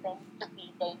dangerous things to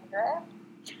be dangerous.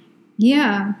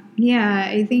 Yeah,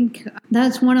 I think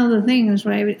that's one of the things,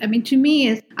 right? I mean, to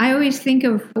me, I always think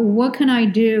of what can I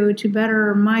do to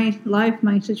better my life,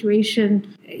 my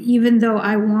situation, even though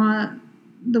I want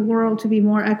the world to be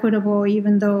more equitable,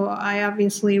 even though I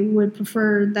obviously would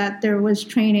prefer that there was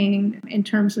training in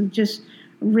terms of just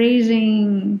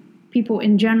raising people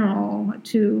in general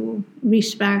to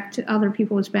respect other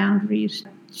people's boundaries,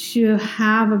 to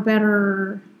have a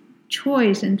better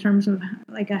choice in terms of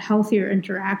like a healthier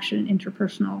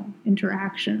interpersonal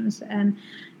interactions, and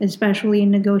especially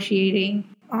negotiating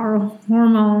our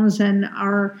hormones and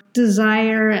our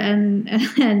desire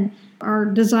and our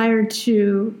desire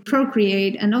to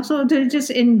procreate, and also to just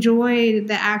enjoy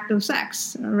the act of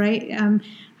sex, right?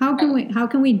 How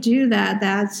can we do that?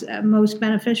 That's most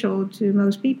beneficial to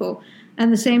most people. At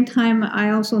the same time, I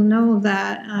also know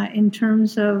that in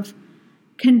terms of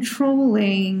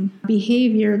controlling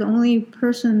behavior, the only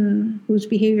person whose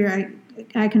behavior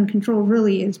I can control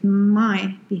really is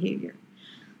my behavior.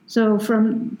 So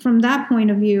from that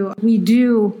point of view, we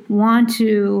do want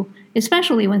to,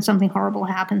 especially when something horrible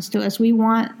happens to us, we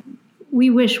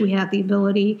wish we had the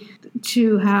ability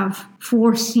to have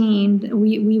foreseen.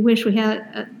 We wish we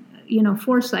had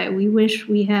foresight. We wish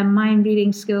we had mind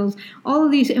reading skills. All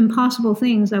of these impossible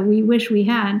things that we wish we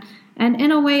had. And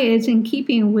in a way, it's in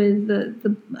keeping with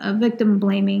the victim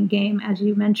blaming game, as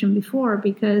you mentioned before,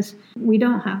 because we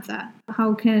don't have that.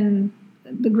 How can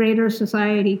the greater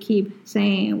society keep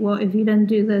saying, well, if you didn't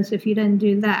do this, if you didn't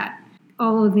do that,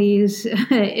 all of these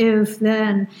if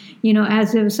then,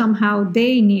 as if somehow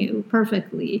they knew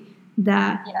perfectly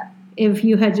that if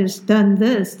you had just done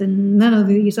this, then none of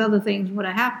these other things would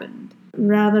have happened.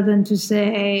 Rather than to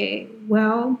say,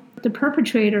 well, the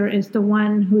perpetrator is the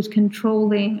one who's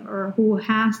controlling or who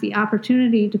has the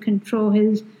opportunity to control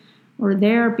his or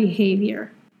their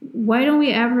behavior. Why don't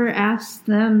we ever ask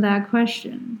them that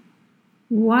question?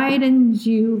 Why didn't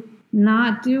you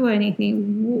not do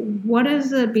anything? What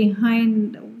is it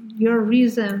behind your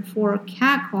reason for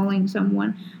catcalling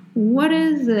someone? What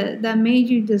is it that made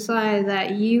you decide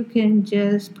that you can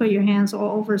just put your hands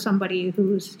all over somebody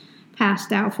who's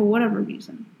passed out for whatever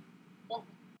reason?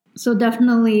 So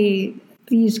definitely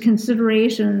these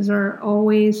considerations are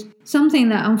always something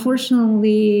that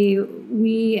unfortunately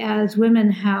we as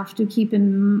women have to keep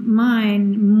in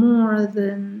mind more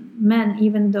than men,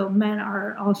 even though men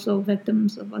are also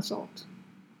victims of assault.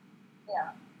 Yeah.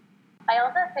 I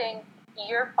also think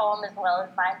your poem as well as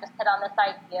mine just hit on this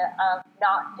idea of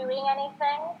not doing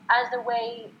anything as a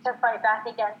way to fight back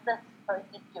against this opposed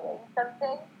to doing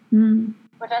something. Mm.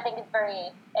 Which I think is very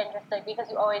interesting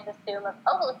because you always assume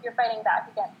if you're fighting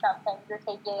back against something, you're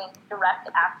taking direct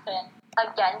action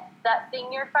against that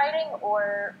thing you're fighting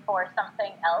or for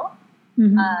something else.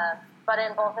 Mm-hmm. But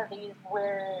in both of these,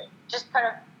 we're just kind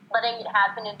of letting it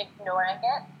happen and ignoring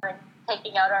it and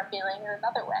taking out our feelings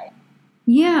another way.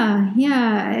 Yeah.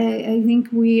 I think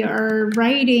we are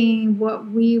writing what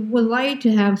we would like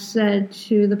to have said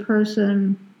to the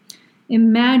person,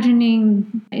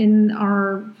 imagining in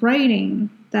our writing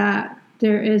that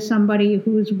there is somebody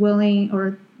who's willing,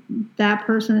 or that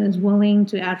person is willing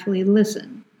to actually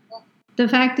listen. The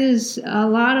fact is, a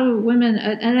lot of women,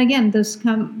 and again, this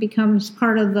becomes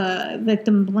part of the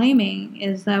victim blaming,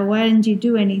 is that why didn't you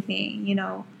do anything?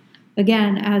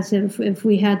 Again, as if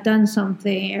we had done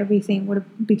something, everything would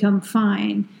have become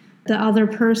fine. The other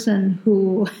person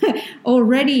who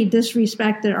already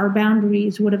disrespected our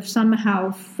boundaries would have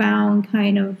somehow found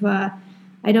kind of,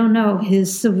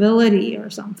 his civility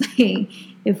or something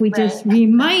if we just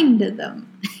reminded them,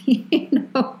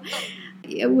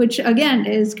 which again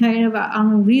is kind of an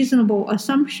unreasonable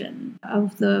assumption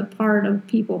of the part of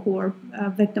people who are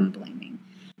victim blaming.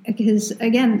 Because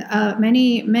again,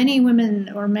 many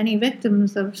women or many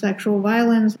victims of sexual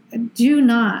violence do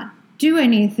not do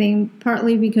anything,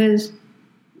 partly because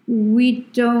we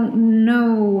don't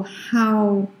know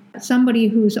how somebody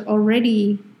who's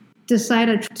already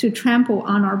decided to trample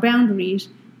on our boundaries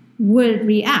would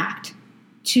react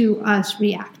to us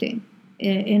reacting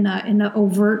in an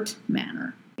overt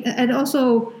manner. And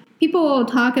also, people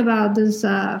talk about this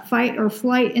fight or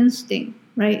flight instinct,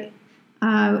 right?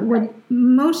 What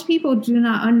most people do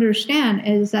not understand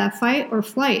is that fight or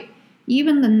flight,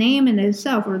 even the name in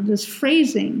itself or this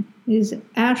phrasing, is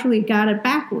actually got it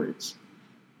backwards.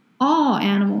 All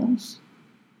animals,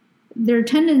 their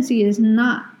tendency is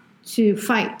not to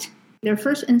fight. Their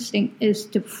first instinct is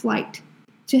to flight.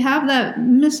 To have that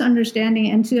misunderstanding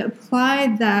and to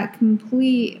apply that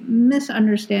complete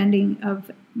misunderstanding of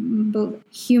both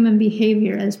human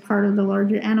behavior as part of the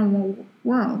larger animal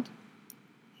world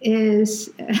is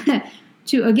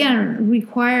to, again,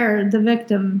 require the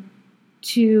victim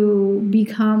to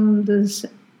become this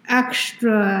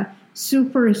extra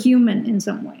superhuman in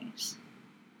some ways.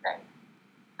 Right.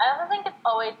 I also think it's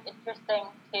always interesting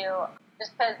too,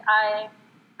 just because I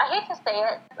hate to say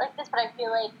it like this, but I feel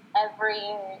like every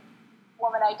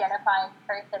woman identifying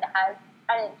person has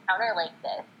an encounter like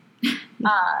this.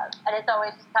 And it's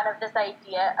always just kind of this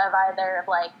idea of either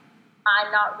like,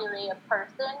 I'm not really a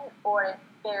person, or it's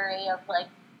very of like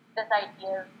this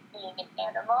idea of being an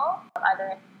animal,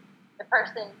 either the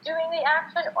person doing the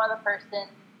action or the person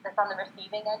that's on the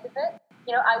receiving end of it.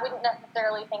 You know, I wouldn't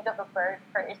necessarily think of a bird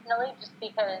personally, just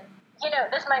because, you know,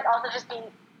 this might also just be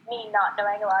me not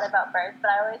knowing a lot about birds, but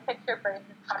I always picture birds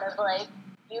as kind of like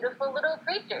beautiful little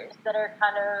creatures that are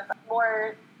kind of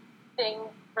more things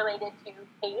related to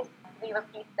taste, leave a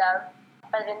piece of.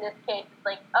 But in this case, it's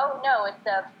like, oh no, it's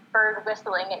a bird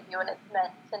whistling at you, and it's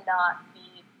meant to not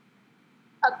be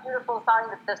a beautiful song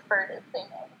that this bird is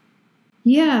singing.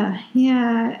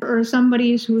 Yeah. Or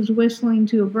somebody who's whistling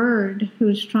to a bird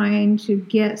who's trying to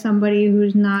get somebody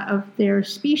who's not of their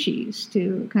species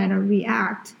to kind of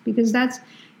react. Because that's,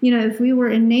 you know, if we were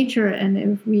in nature and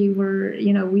if we were,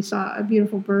 you know, we saw a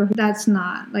beautiful bird, that's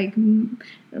not like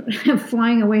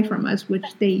flying away from us, which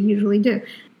they usually do.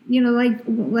 You know,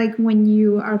 like when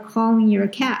you are calling your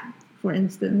cat, for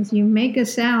instance, you make a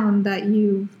sound that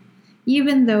you,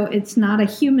 even though it's not a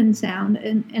human sound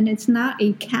and it's not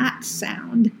a cat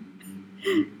sound,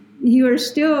 you are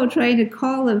still trying to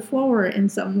call it forward in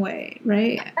some way,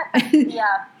 right?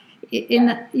 Yeah. In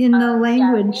the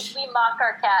language. Yeah, we mock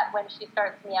our cat when she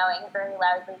starts meowing very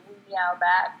loudly. We meow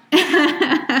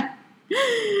back.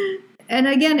 And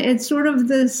again, it's sort of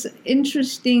this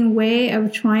interesting way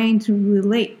of trying to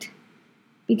relate,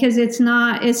 because it's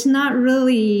not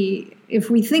really, if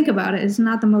we think about it, it's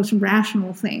not the most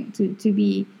rational thing to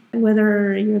be,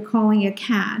 whether you're calling a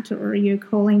cat or you're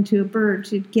calling to a bird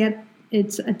to get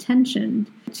its attention,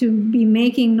 to be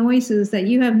making noises that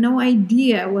you have no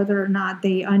idea whether or not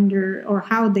they or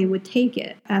how they would take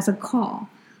it as a call.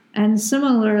 And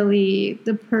similarly,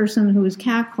 the person who is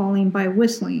catcalling by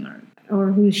whistling or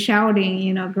who's shouting,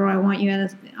 you know, girl, I want you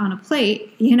on a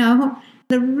plate, you know,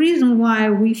 the reason why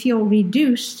we feel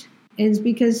reduced is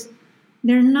because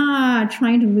they're not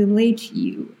trying to relate to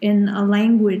you in a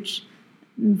language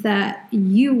that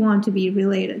you want to be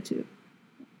related to.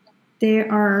 They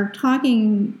are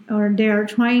talking, or they are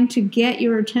trying to get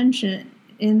your attention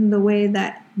in the way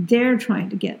that they're trying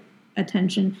to get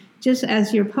attention. Just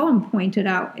as your poem pointed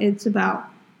out, it's about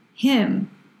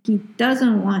him. He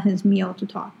doesn't want his meal to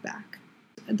talk back.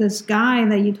 This guy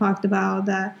that you talked about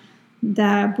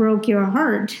that broke your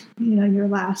heart, you know, your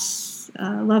last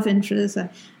love interest.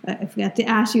 I forgot to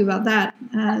ask you about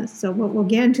that. So we'll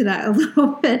get into that a little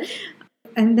bit.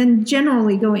 And then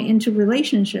generally going into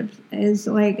relationships is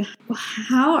like,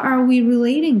 how are we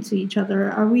relating to each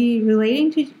other? Are we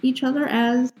relating to each other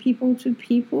as people to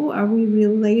people? Are we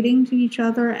relating to each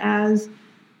other as,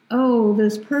 oh,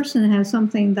 this person has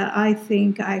something that I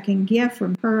think I can get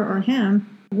from her or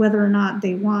him, whether or not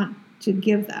they want to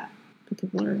give that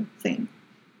particular thing.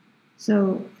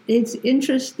 So it's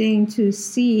interesting to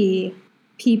see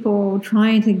people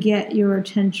trying to get your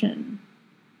attention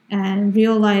and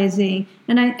realizing,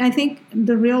 and I think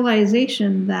the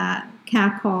realization that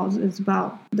catcalls is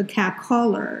about the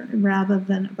catcaller rather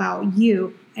than about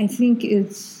you, I think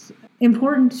it's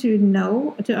important to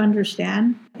know, to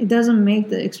understand. It doesn't make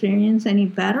the experience any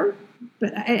better,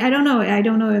 but I don't know. I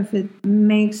don't know if it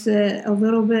makes it a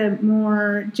little bit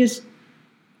more, just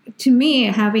to me,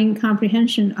 having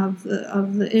comprehension of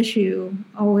the issue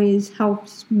always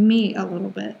helps me a little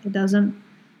bit. It doesn't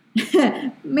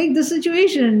make the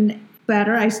situation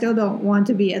better. I still don't want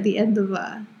to be at the end of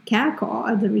a catcall,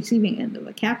 at the receiving end of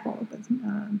a catcall, but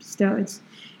still,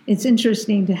 it's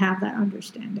interesting to have that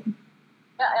understanding.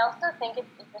 Yeah, I also think it's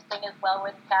interesting as well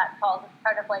with catcalls. It's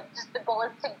kind of like just the goal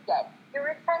is to get your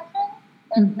attention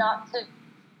and not to.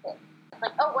 It's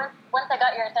like, oh, once I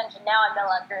got your attention, now I'm no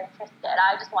longer interested.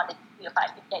 I just wanted to see if I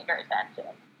could get your attention.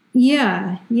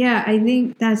 Yeah, I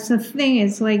think that's the thing.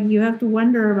 It's like you have to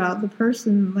wonder about the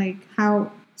person, like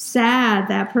how sad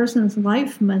that person's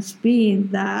life must be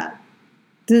that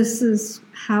this is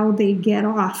how they get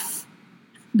off,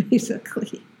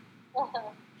 basically.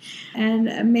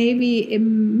 And maybe it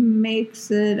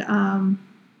makes it,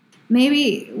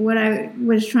 maybe what I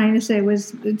was trying to say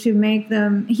was to make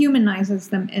them, humanizes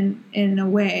them in a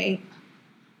way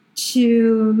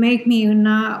to make me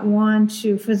not want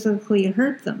to physically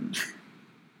hurt them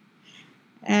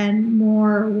and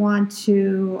more want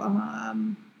to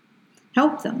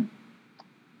help them.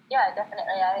 Yeah, definitely.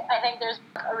 I think there's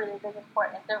a really big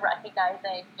importance of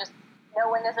recognizing just no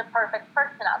one is a perfect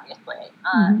person, obviously.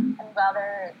 And while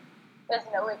there is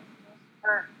no excuse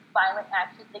for violent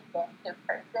actions against a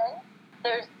person,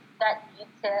 there's that need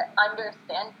to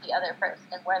understand the other person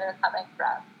and where they're coming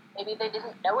from. Maybe they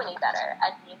didn't know any better,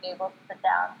 and being able to sit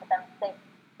down with them and say,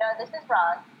 no, this is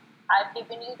wrong. I've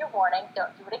given you your warning.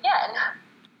 Don't do it again.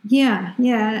 Yeah.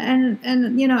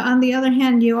 And you know, on the other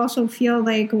hand, you also feel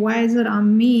like, why is it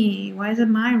on me? Why is it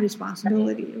my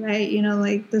responsibility, right? You know,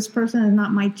 like this person is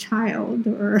not my child,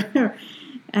 or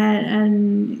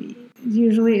and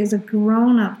usually is a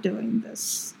grown-up doing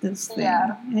this thing.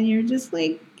 Yeah. And you're just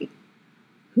like,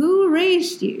 who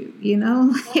raised you? You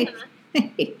know,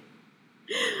 like,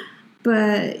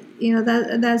 but you know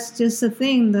that's just the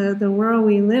thing. The world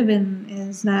we live in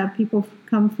is that people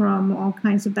come from all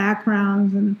kinds of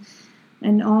backgrounds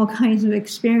and all kinds of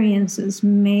experiences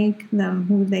make them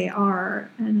who they are.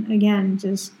 And again,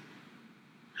 just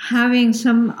having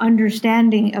some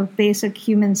understanding of basic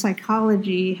human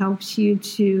psychology helps you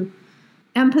to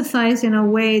empathize in a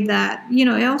way that, you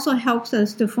know, it also helps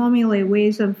us to formulate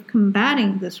ways of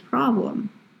combating this problem.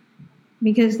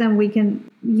 Because then we can,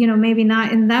 you know, maybe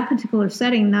not in that particular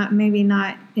setting, not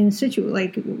in situ,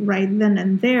 like right then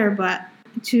and there, but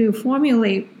to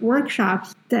formulate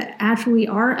workshops that actually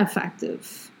are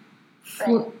effective.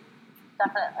 Right.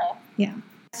 Definitely. Yeah.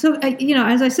 So, you know,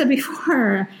 as I said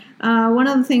before, one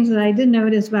of the things that I did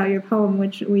notice about your poem,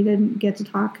 which we didn't get to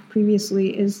talk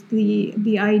previously, is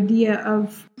the idea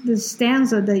of the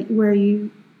stanza where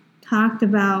you talked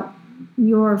about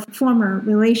your former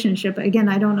relationship. Again,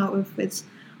 I don't know if it's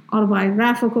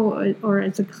autobiographical or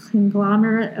it's a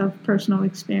conglomerate of personal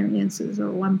experiences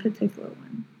or one particular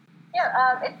one.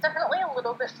 Yeah, it's definitely a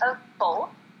little bit of both.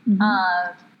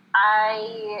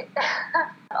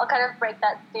 I'll kind of break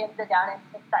that stanza down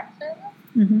into sections.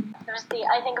 There's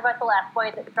I think about the last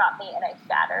boy that dropped me and I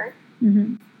shattered.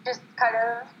 Just kind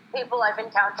of people I've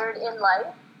encountered in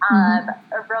life,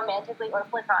 or romantically or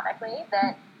platonically,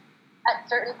 that at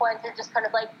certain points are just kind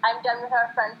of like, I'm done with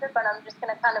our friendship and I'm just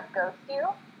going to kind of ghost you.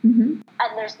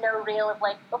 And there's no real of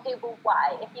like, okay, well,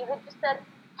 why? If you had just said,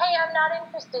 hey, I'm not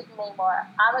interested anymore,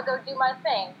 I'm going to go do my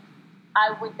thing,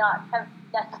 I would not have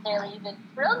necessarily even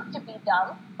thrilled to be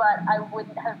done, but I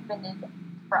wouldn't have been as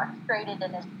frustrated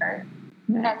and as hurt.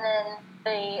 And then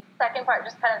the second part,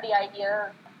 just kind of the idea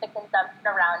of the consumption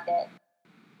around it.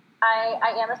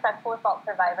 I am a sexual assault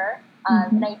survivor,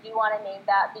 and I do want to name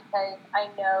that because I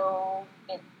know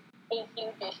it's a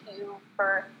huge issue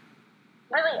for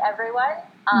really everyone,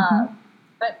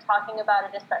 but talking about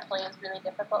it especially is really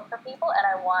difficult for people, and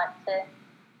I want to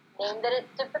name that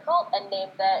it's difficult and name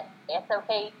that it's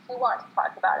okay to want to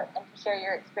talk about it and to share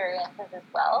your experiences as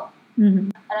well.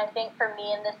 And I think for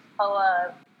me in this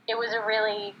poem, it was a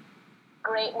really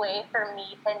great way for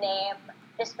me to name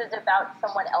this was about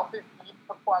someone else's needs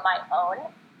before my own.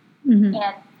 And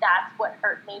that's what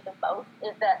hurt me the most,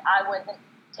 is that I wasn't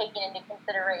taken into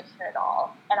consideration at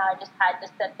all. And I just had to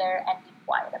sit there and be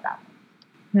quiet about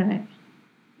it. Right.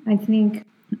 I think,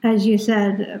 as you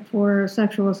said, for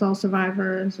sexual assault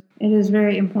survivors, it is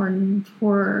very important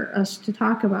for us to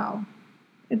talk about,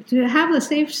 to have a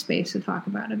safe space to talk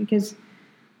about it, because,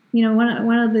 you know,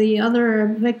 one of the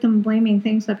other victim blaming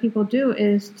things that people do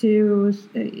is to,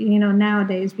 you know,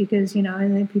 nowadays, because, you know,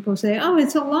 and then people say, oh,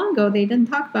 it's so long ago, they didn't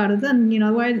talk about it then, you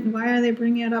know, why are they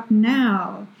bringing it up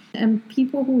now? And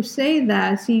people who say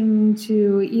that seem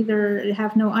to either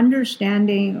have no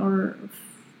understanding or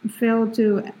fail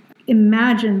to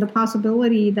imagine the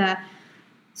possibility that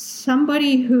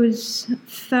somebody who's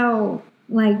felt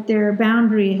like their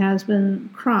boundary has been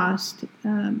crossed,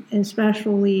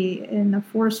 especially in a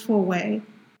forceful way,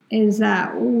 is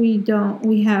that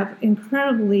we have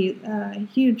incredibly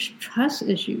huge trust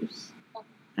issues.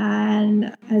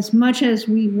 And as much as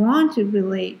we want to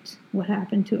relate what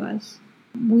happened to us,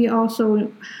 we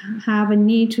also have a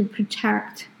need to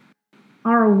protect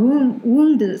our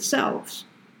wounded selves.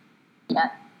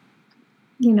 Yeah.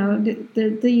 You know,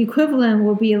 the equivalent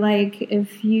will be like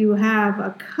if you have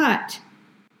a cut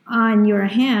on your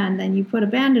hand and you put a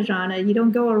bandage on it, you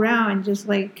don't go around and just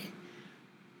like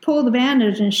pull the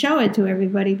bandage and show it to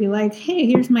everybody. Be like, hey,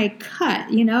 here's my cut,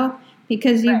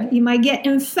 because you might get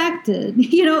infected.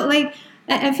 Like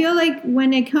I feel like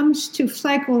when it comes to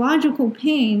psychological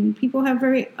pain, people have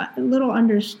very little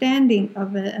understanding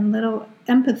of it and little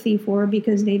empathy for it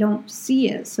because they don't see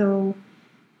it. So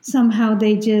somehow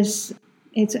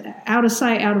it's out of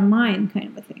sight, out of mind kind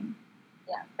of a thing.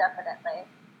 Yeah, definitely.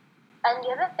 And the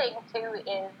other thing, too,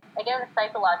 is, again,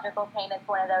 psychological pain is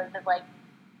one of those of, like,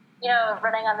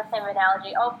 running on the same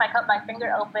analogy, if I cut my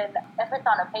finger open, if it's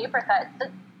on a paper cut,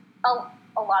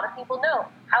 a lot of people know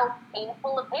how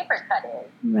painful a paper cut is.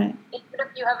 Right. Even if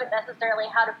you haven't necessarily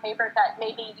had a paper cut,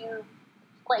 maybe you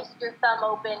sliced your thumb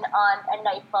open on a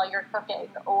knife while you're cooking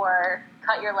or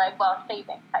cut your leg while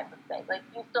shaving type of thing. Like,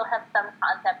 you still have some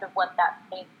concept of what that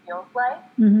pain feels like.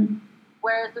 Mm-hmm.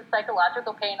 Whereas with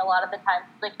psychological pain, a lot of the time,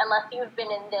 like, unless you've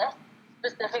been in this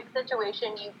specific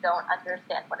situation, you don't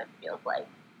understand what it feels like.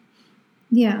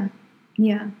 Yeah.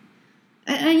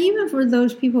 And even for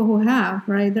those people who have,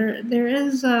 right, there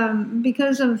is,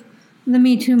 because of the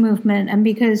Me Too movement and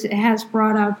because it has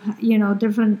brought up,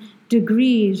 different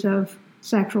degrees of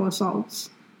sexual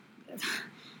assaults,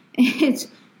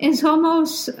 it's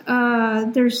almost,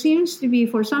 there seems to be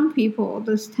for some people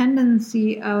this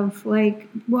tendency of like,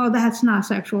 well, that's not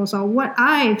sexual assault. What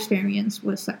I experienced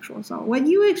was sexual assault. What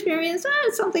you experienced,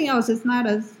 it's something else. It's not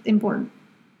as important.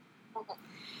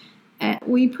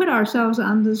 We put ourselves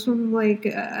on this sort of like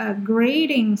a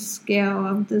grading scale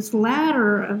of this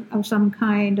ladder of some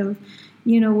kind of,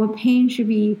 what pain should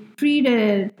be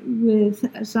treated with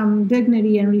some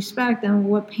dignity and respect, and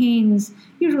what pains,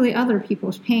 usually other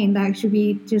people's pain, that should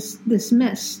be just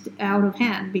dismissed out of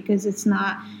hand because it's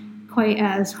not quite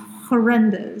as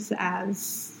horrendous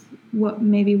as what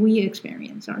maybe we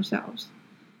experience ourselves.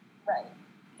 Right.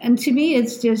 And to me,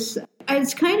 it's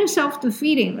kind of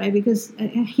self-defeating, right? Because,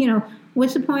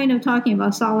 what's the point of talking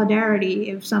about solidarity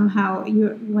if somehow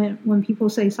when people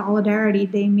say solidarity,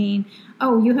 they mean,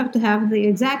 you have to have the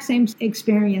exact same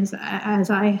experience as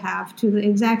I have, to the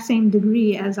exact same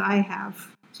degree as I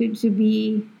have, to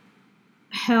be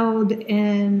held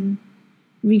in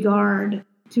regard,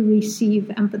 to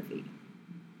receive empathy.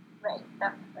 Right,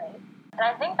 definitely. And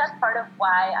I think that's part of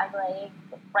why I like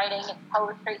writing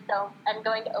poetry and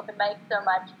going to open mics so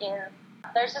much is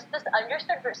there's just this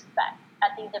understood respect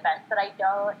at these events that I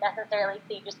don't necessarily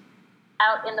see just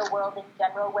out in the world in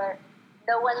general, where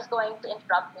no one's going to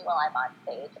interrupt me while I'm on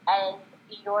stage, and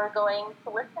you're going to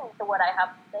listen to what I have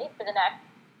to say for the next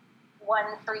 1,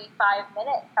 3, 5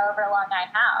 minutes, however long I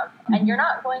have, and you're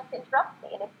not going to interrupt me.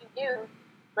 And if you do,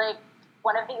 like,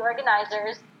 one of the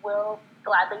organizers will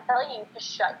gladly tell you to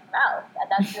shut your mouth, and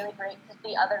that's really great to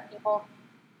see other people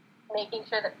making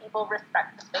sure that people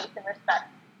respect the space and respect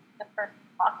the person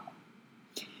talking.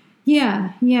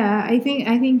 Yeah. I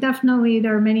think definitely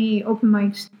there are many open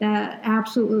mics that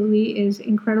absolutely is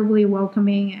incredibly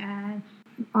welcoming and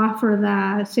offer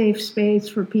that safe space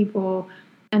for people,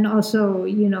 and also,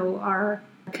 are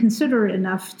considerate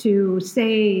enough to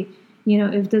say,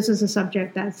 if this is a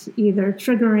subject that's either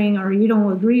triggering or you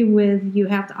don't agree with, you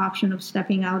have the option of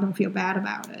stepping out and feel bad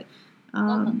about it.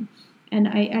 And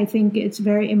I think it's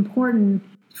very important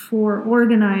for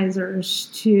organizers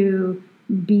to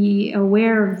be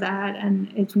aware of that,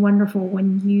 and it's wonderful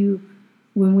when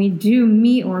we do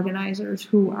meet organizers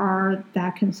who are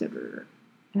that considerate.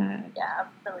 Yeah,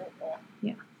 absolutely.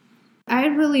 Yeah, I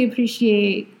really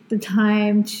appreciate the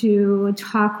time to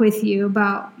talk with you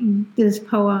about this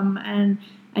poem and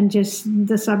just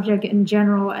the subject in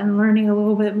general, and learning a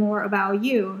little bit more about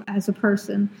you as a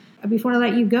person. Before I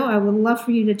let you go, I would love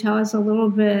for you to tell us a little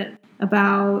bit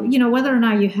about, whether or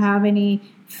not you have any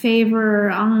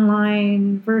favorite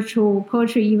online virtual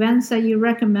poetry events that you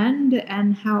recommend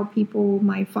and how people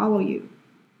might follow you.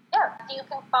 Yeah, so you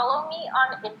can follow me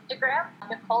on Instagram,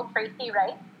 Nicole Tracy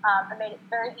Wright. I made it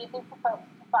very easy for folks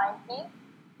to find me.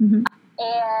 Mm-hmm.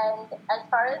 And as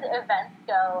far as events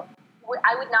go,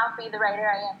 I would not be the writer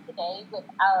I am today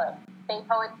without Bay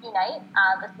Poets Unite,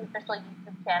 this official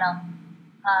YouTube channel.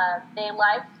 They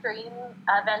live stream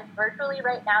events virtually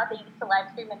right now. They used to live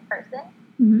stream in person.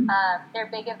 Mm-hmm. Their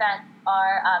big events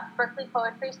are Berkeley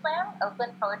Poetry Slam,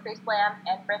 Oakland Poetry Slam,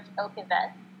 and Rich Oak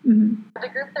events. Mm-hmm. The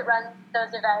group that runs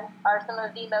those events are some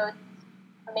of the most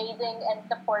amazing and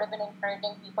supportive and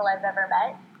encouraging people I've ever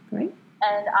met. Great.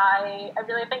 And I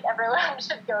really think everyone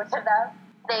should go to them.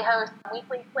 They host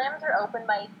weekly slams or open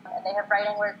mics, and they have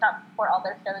writing workshops for all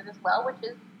their shows as well, which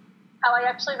is how I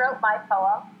actually wrote my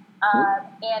poem.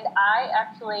 And I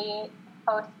actually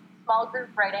host small group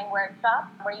writing workshop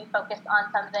where you focus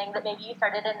on something that maybe you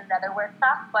started in another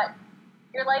workshop, but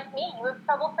you're like me, you have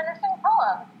trouble finishing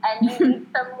poems, and you need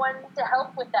someone to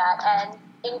help with that and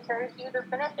encourage you to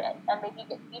finish it and maybe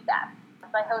get feedback.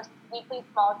 So I host weekly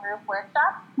small group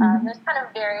workshops. Those kind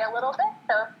of vary a little bit,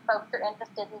 so if folks are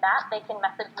interested in that, they can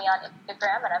message me on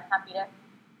Instagram, and I'm happy to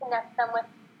connect them with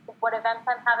what events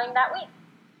I'm having that week.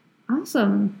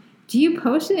 Awesome. Do you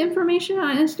post the information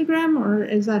on Instagram, or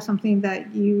is that something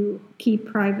that you keep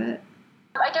private?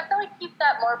 I definitely keep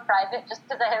that more private just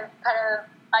because I have kind of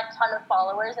a ton of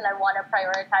followers, and I want to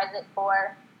prioritize it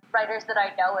for writers that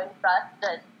I know and trust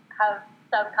that have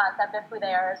some concept of who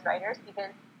they are as writers,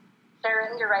 because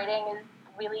sharing your writing is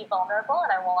really vulnerable,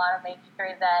 and I want to make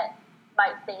sure that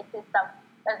my space is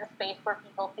as a space where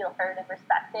people feel heard and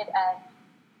respected and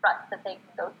trust that they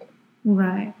can go to.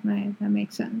 Right. That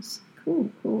makes sense.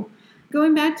 Cool.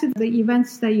 Going back to the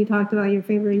events that you talked about, your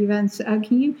favorite events,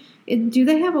 do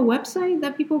they have a website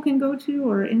that people can go to,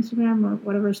 or Instagram, or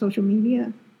whatever social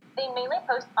media? They mainly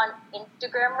post on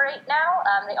Instagram right now.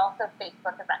 They also have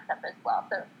Facebook events up as well.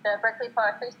 So the Berkeley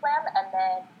Poetry Slam, and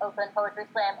then Oakland Poetry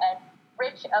Slam, and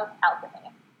Rich Oak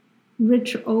Alchemy.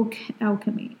 Rich Oak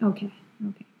Alchemy. Okay.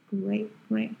 Great.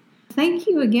 Thank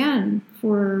you again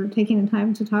for taking the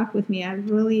time to talk with me. I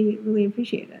really, really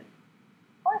appreciate it.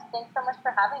 Of course. Thanks so much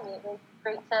for having me. It was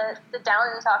great to sit down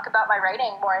and talk about my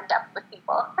writing more in depth with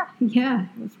people. Yeah,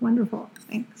 it was wonderful.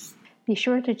 Thanks. Be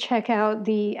sure to check out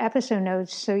the episode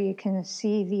notes so you can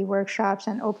see the workshops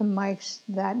and open mics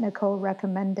that Nicole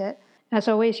recommended. As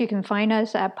always, you can find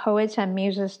us at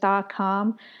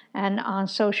poetsandmuses.com and on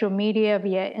social media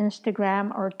via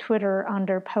Instagram or Twitter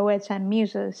under Poets and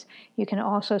Muses. You can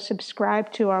also subscribe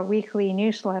to our weekly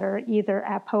newsletter either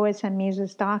at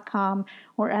poetsandmuses.com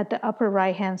or at the upper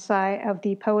right-hand side of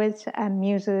the Poets and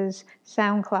Muses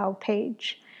SoundCloud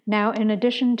page. Now, in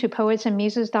addition to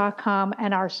poetsandmuses.com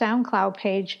and our SoundCloud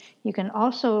page, you can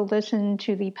also listen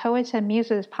to the Poets and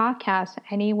Muses podcast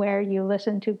anywhere you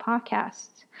listen to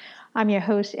podcasts. I'm your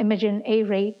host, Imogen A.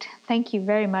 Rate. Thank you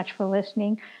very much for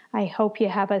listening. I hope you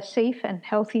have a safe and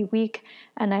healthy week,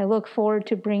 and I look forward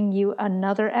to bringing you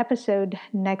another episode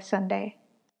next Sunday.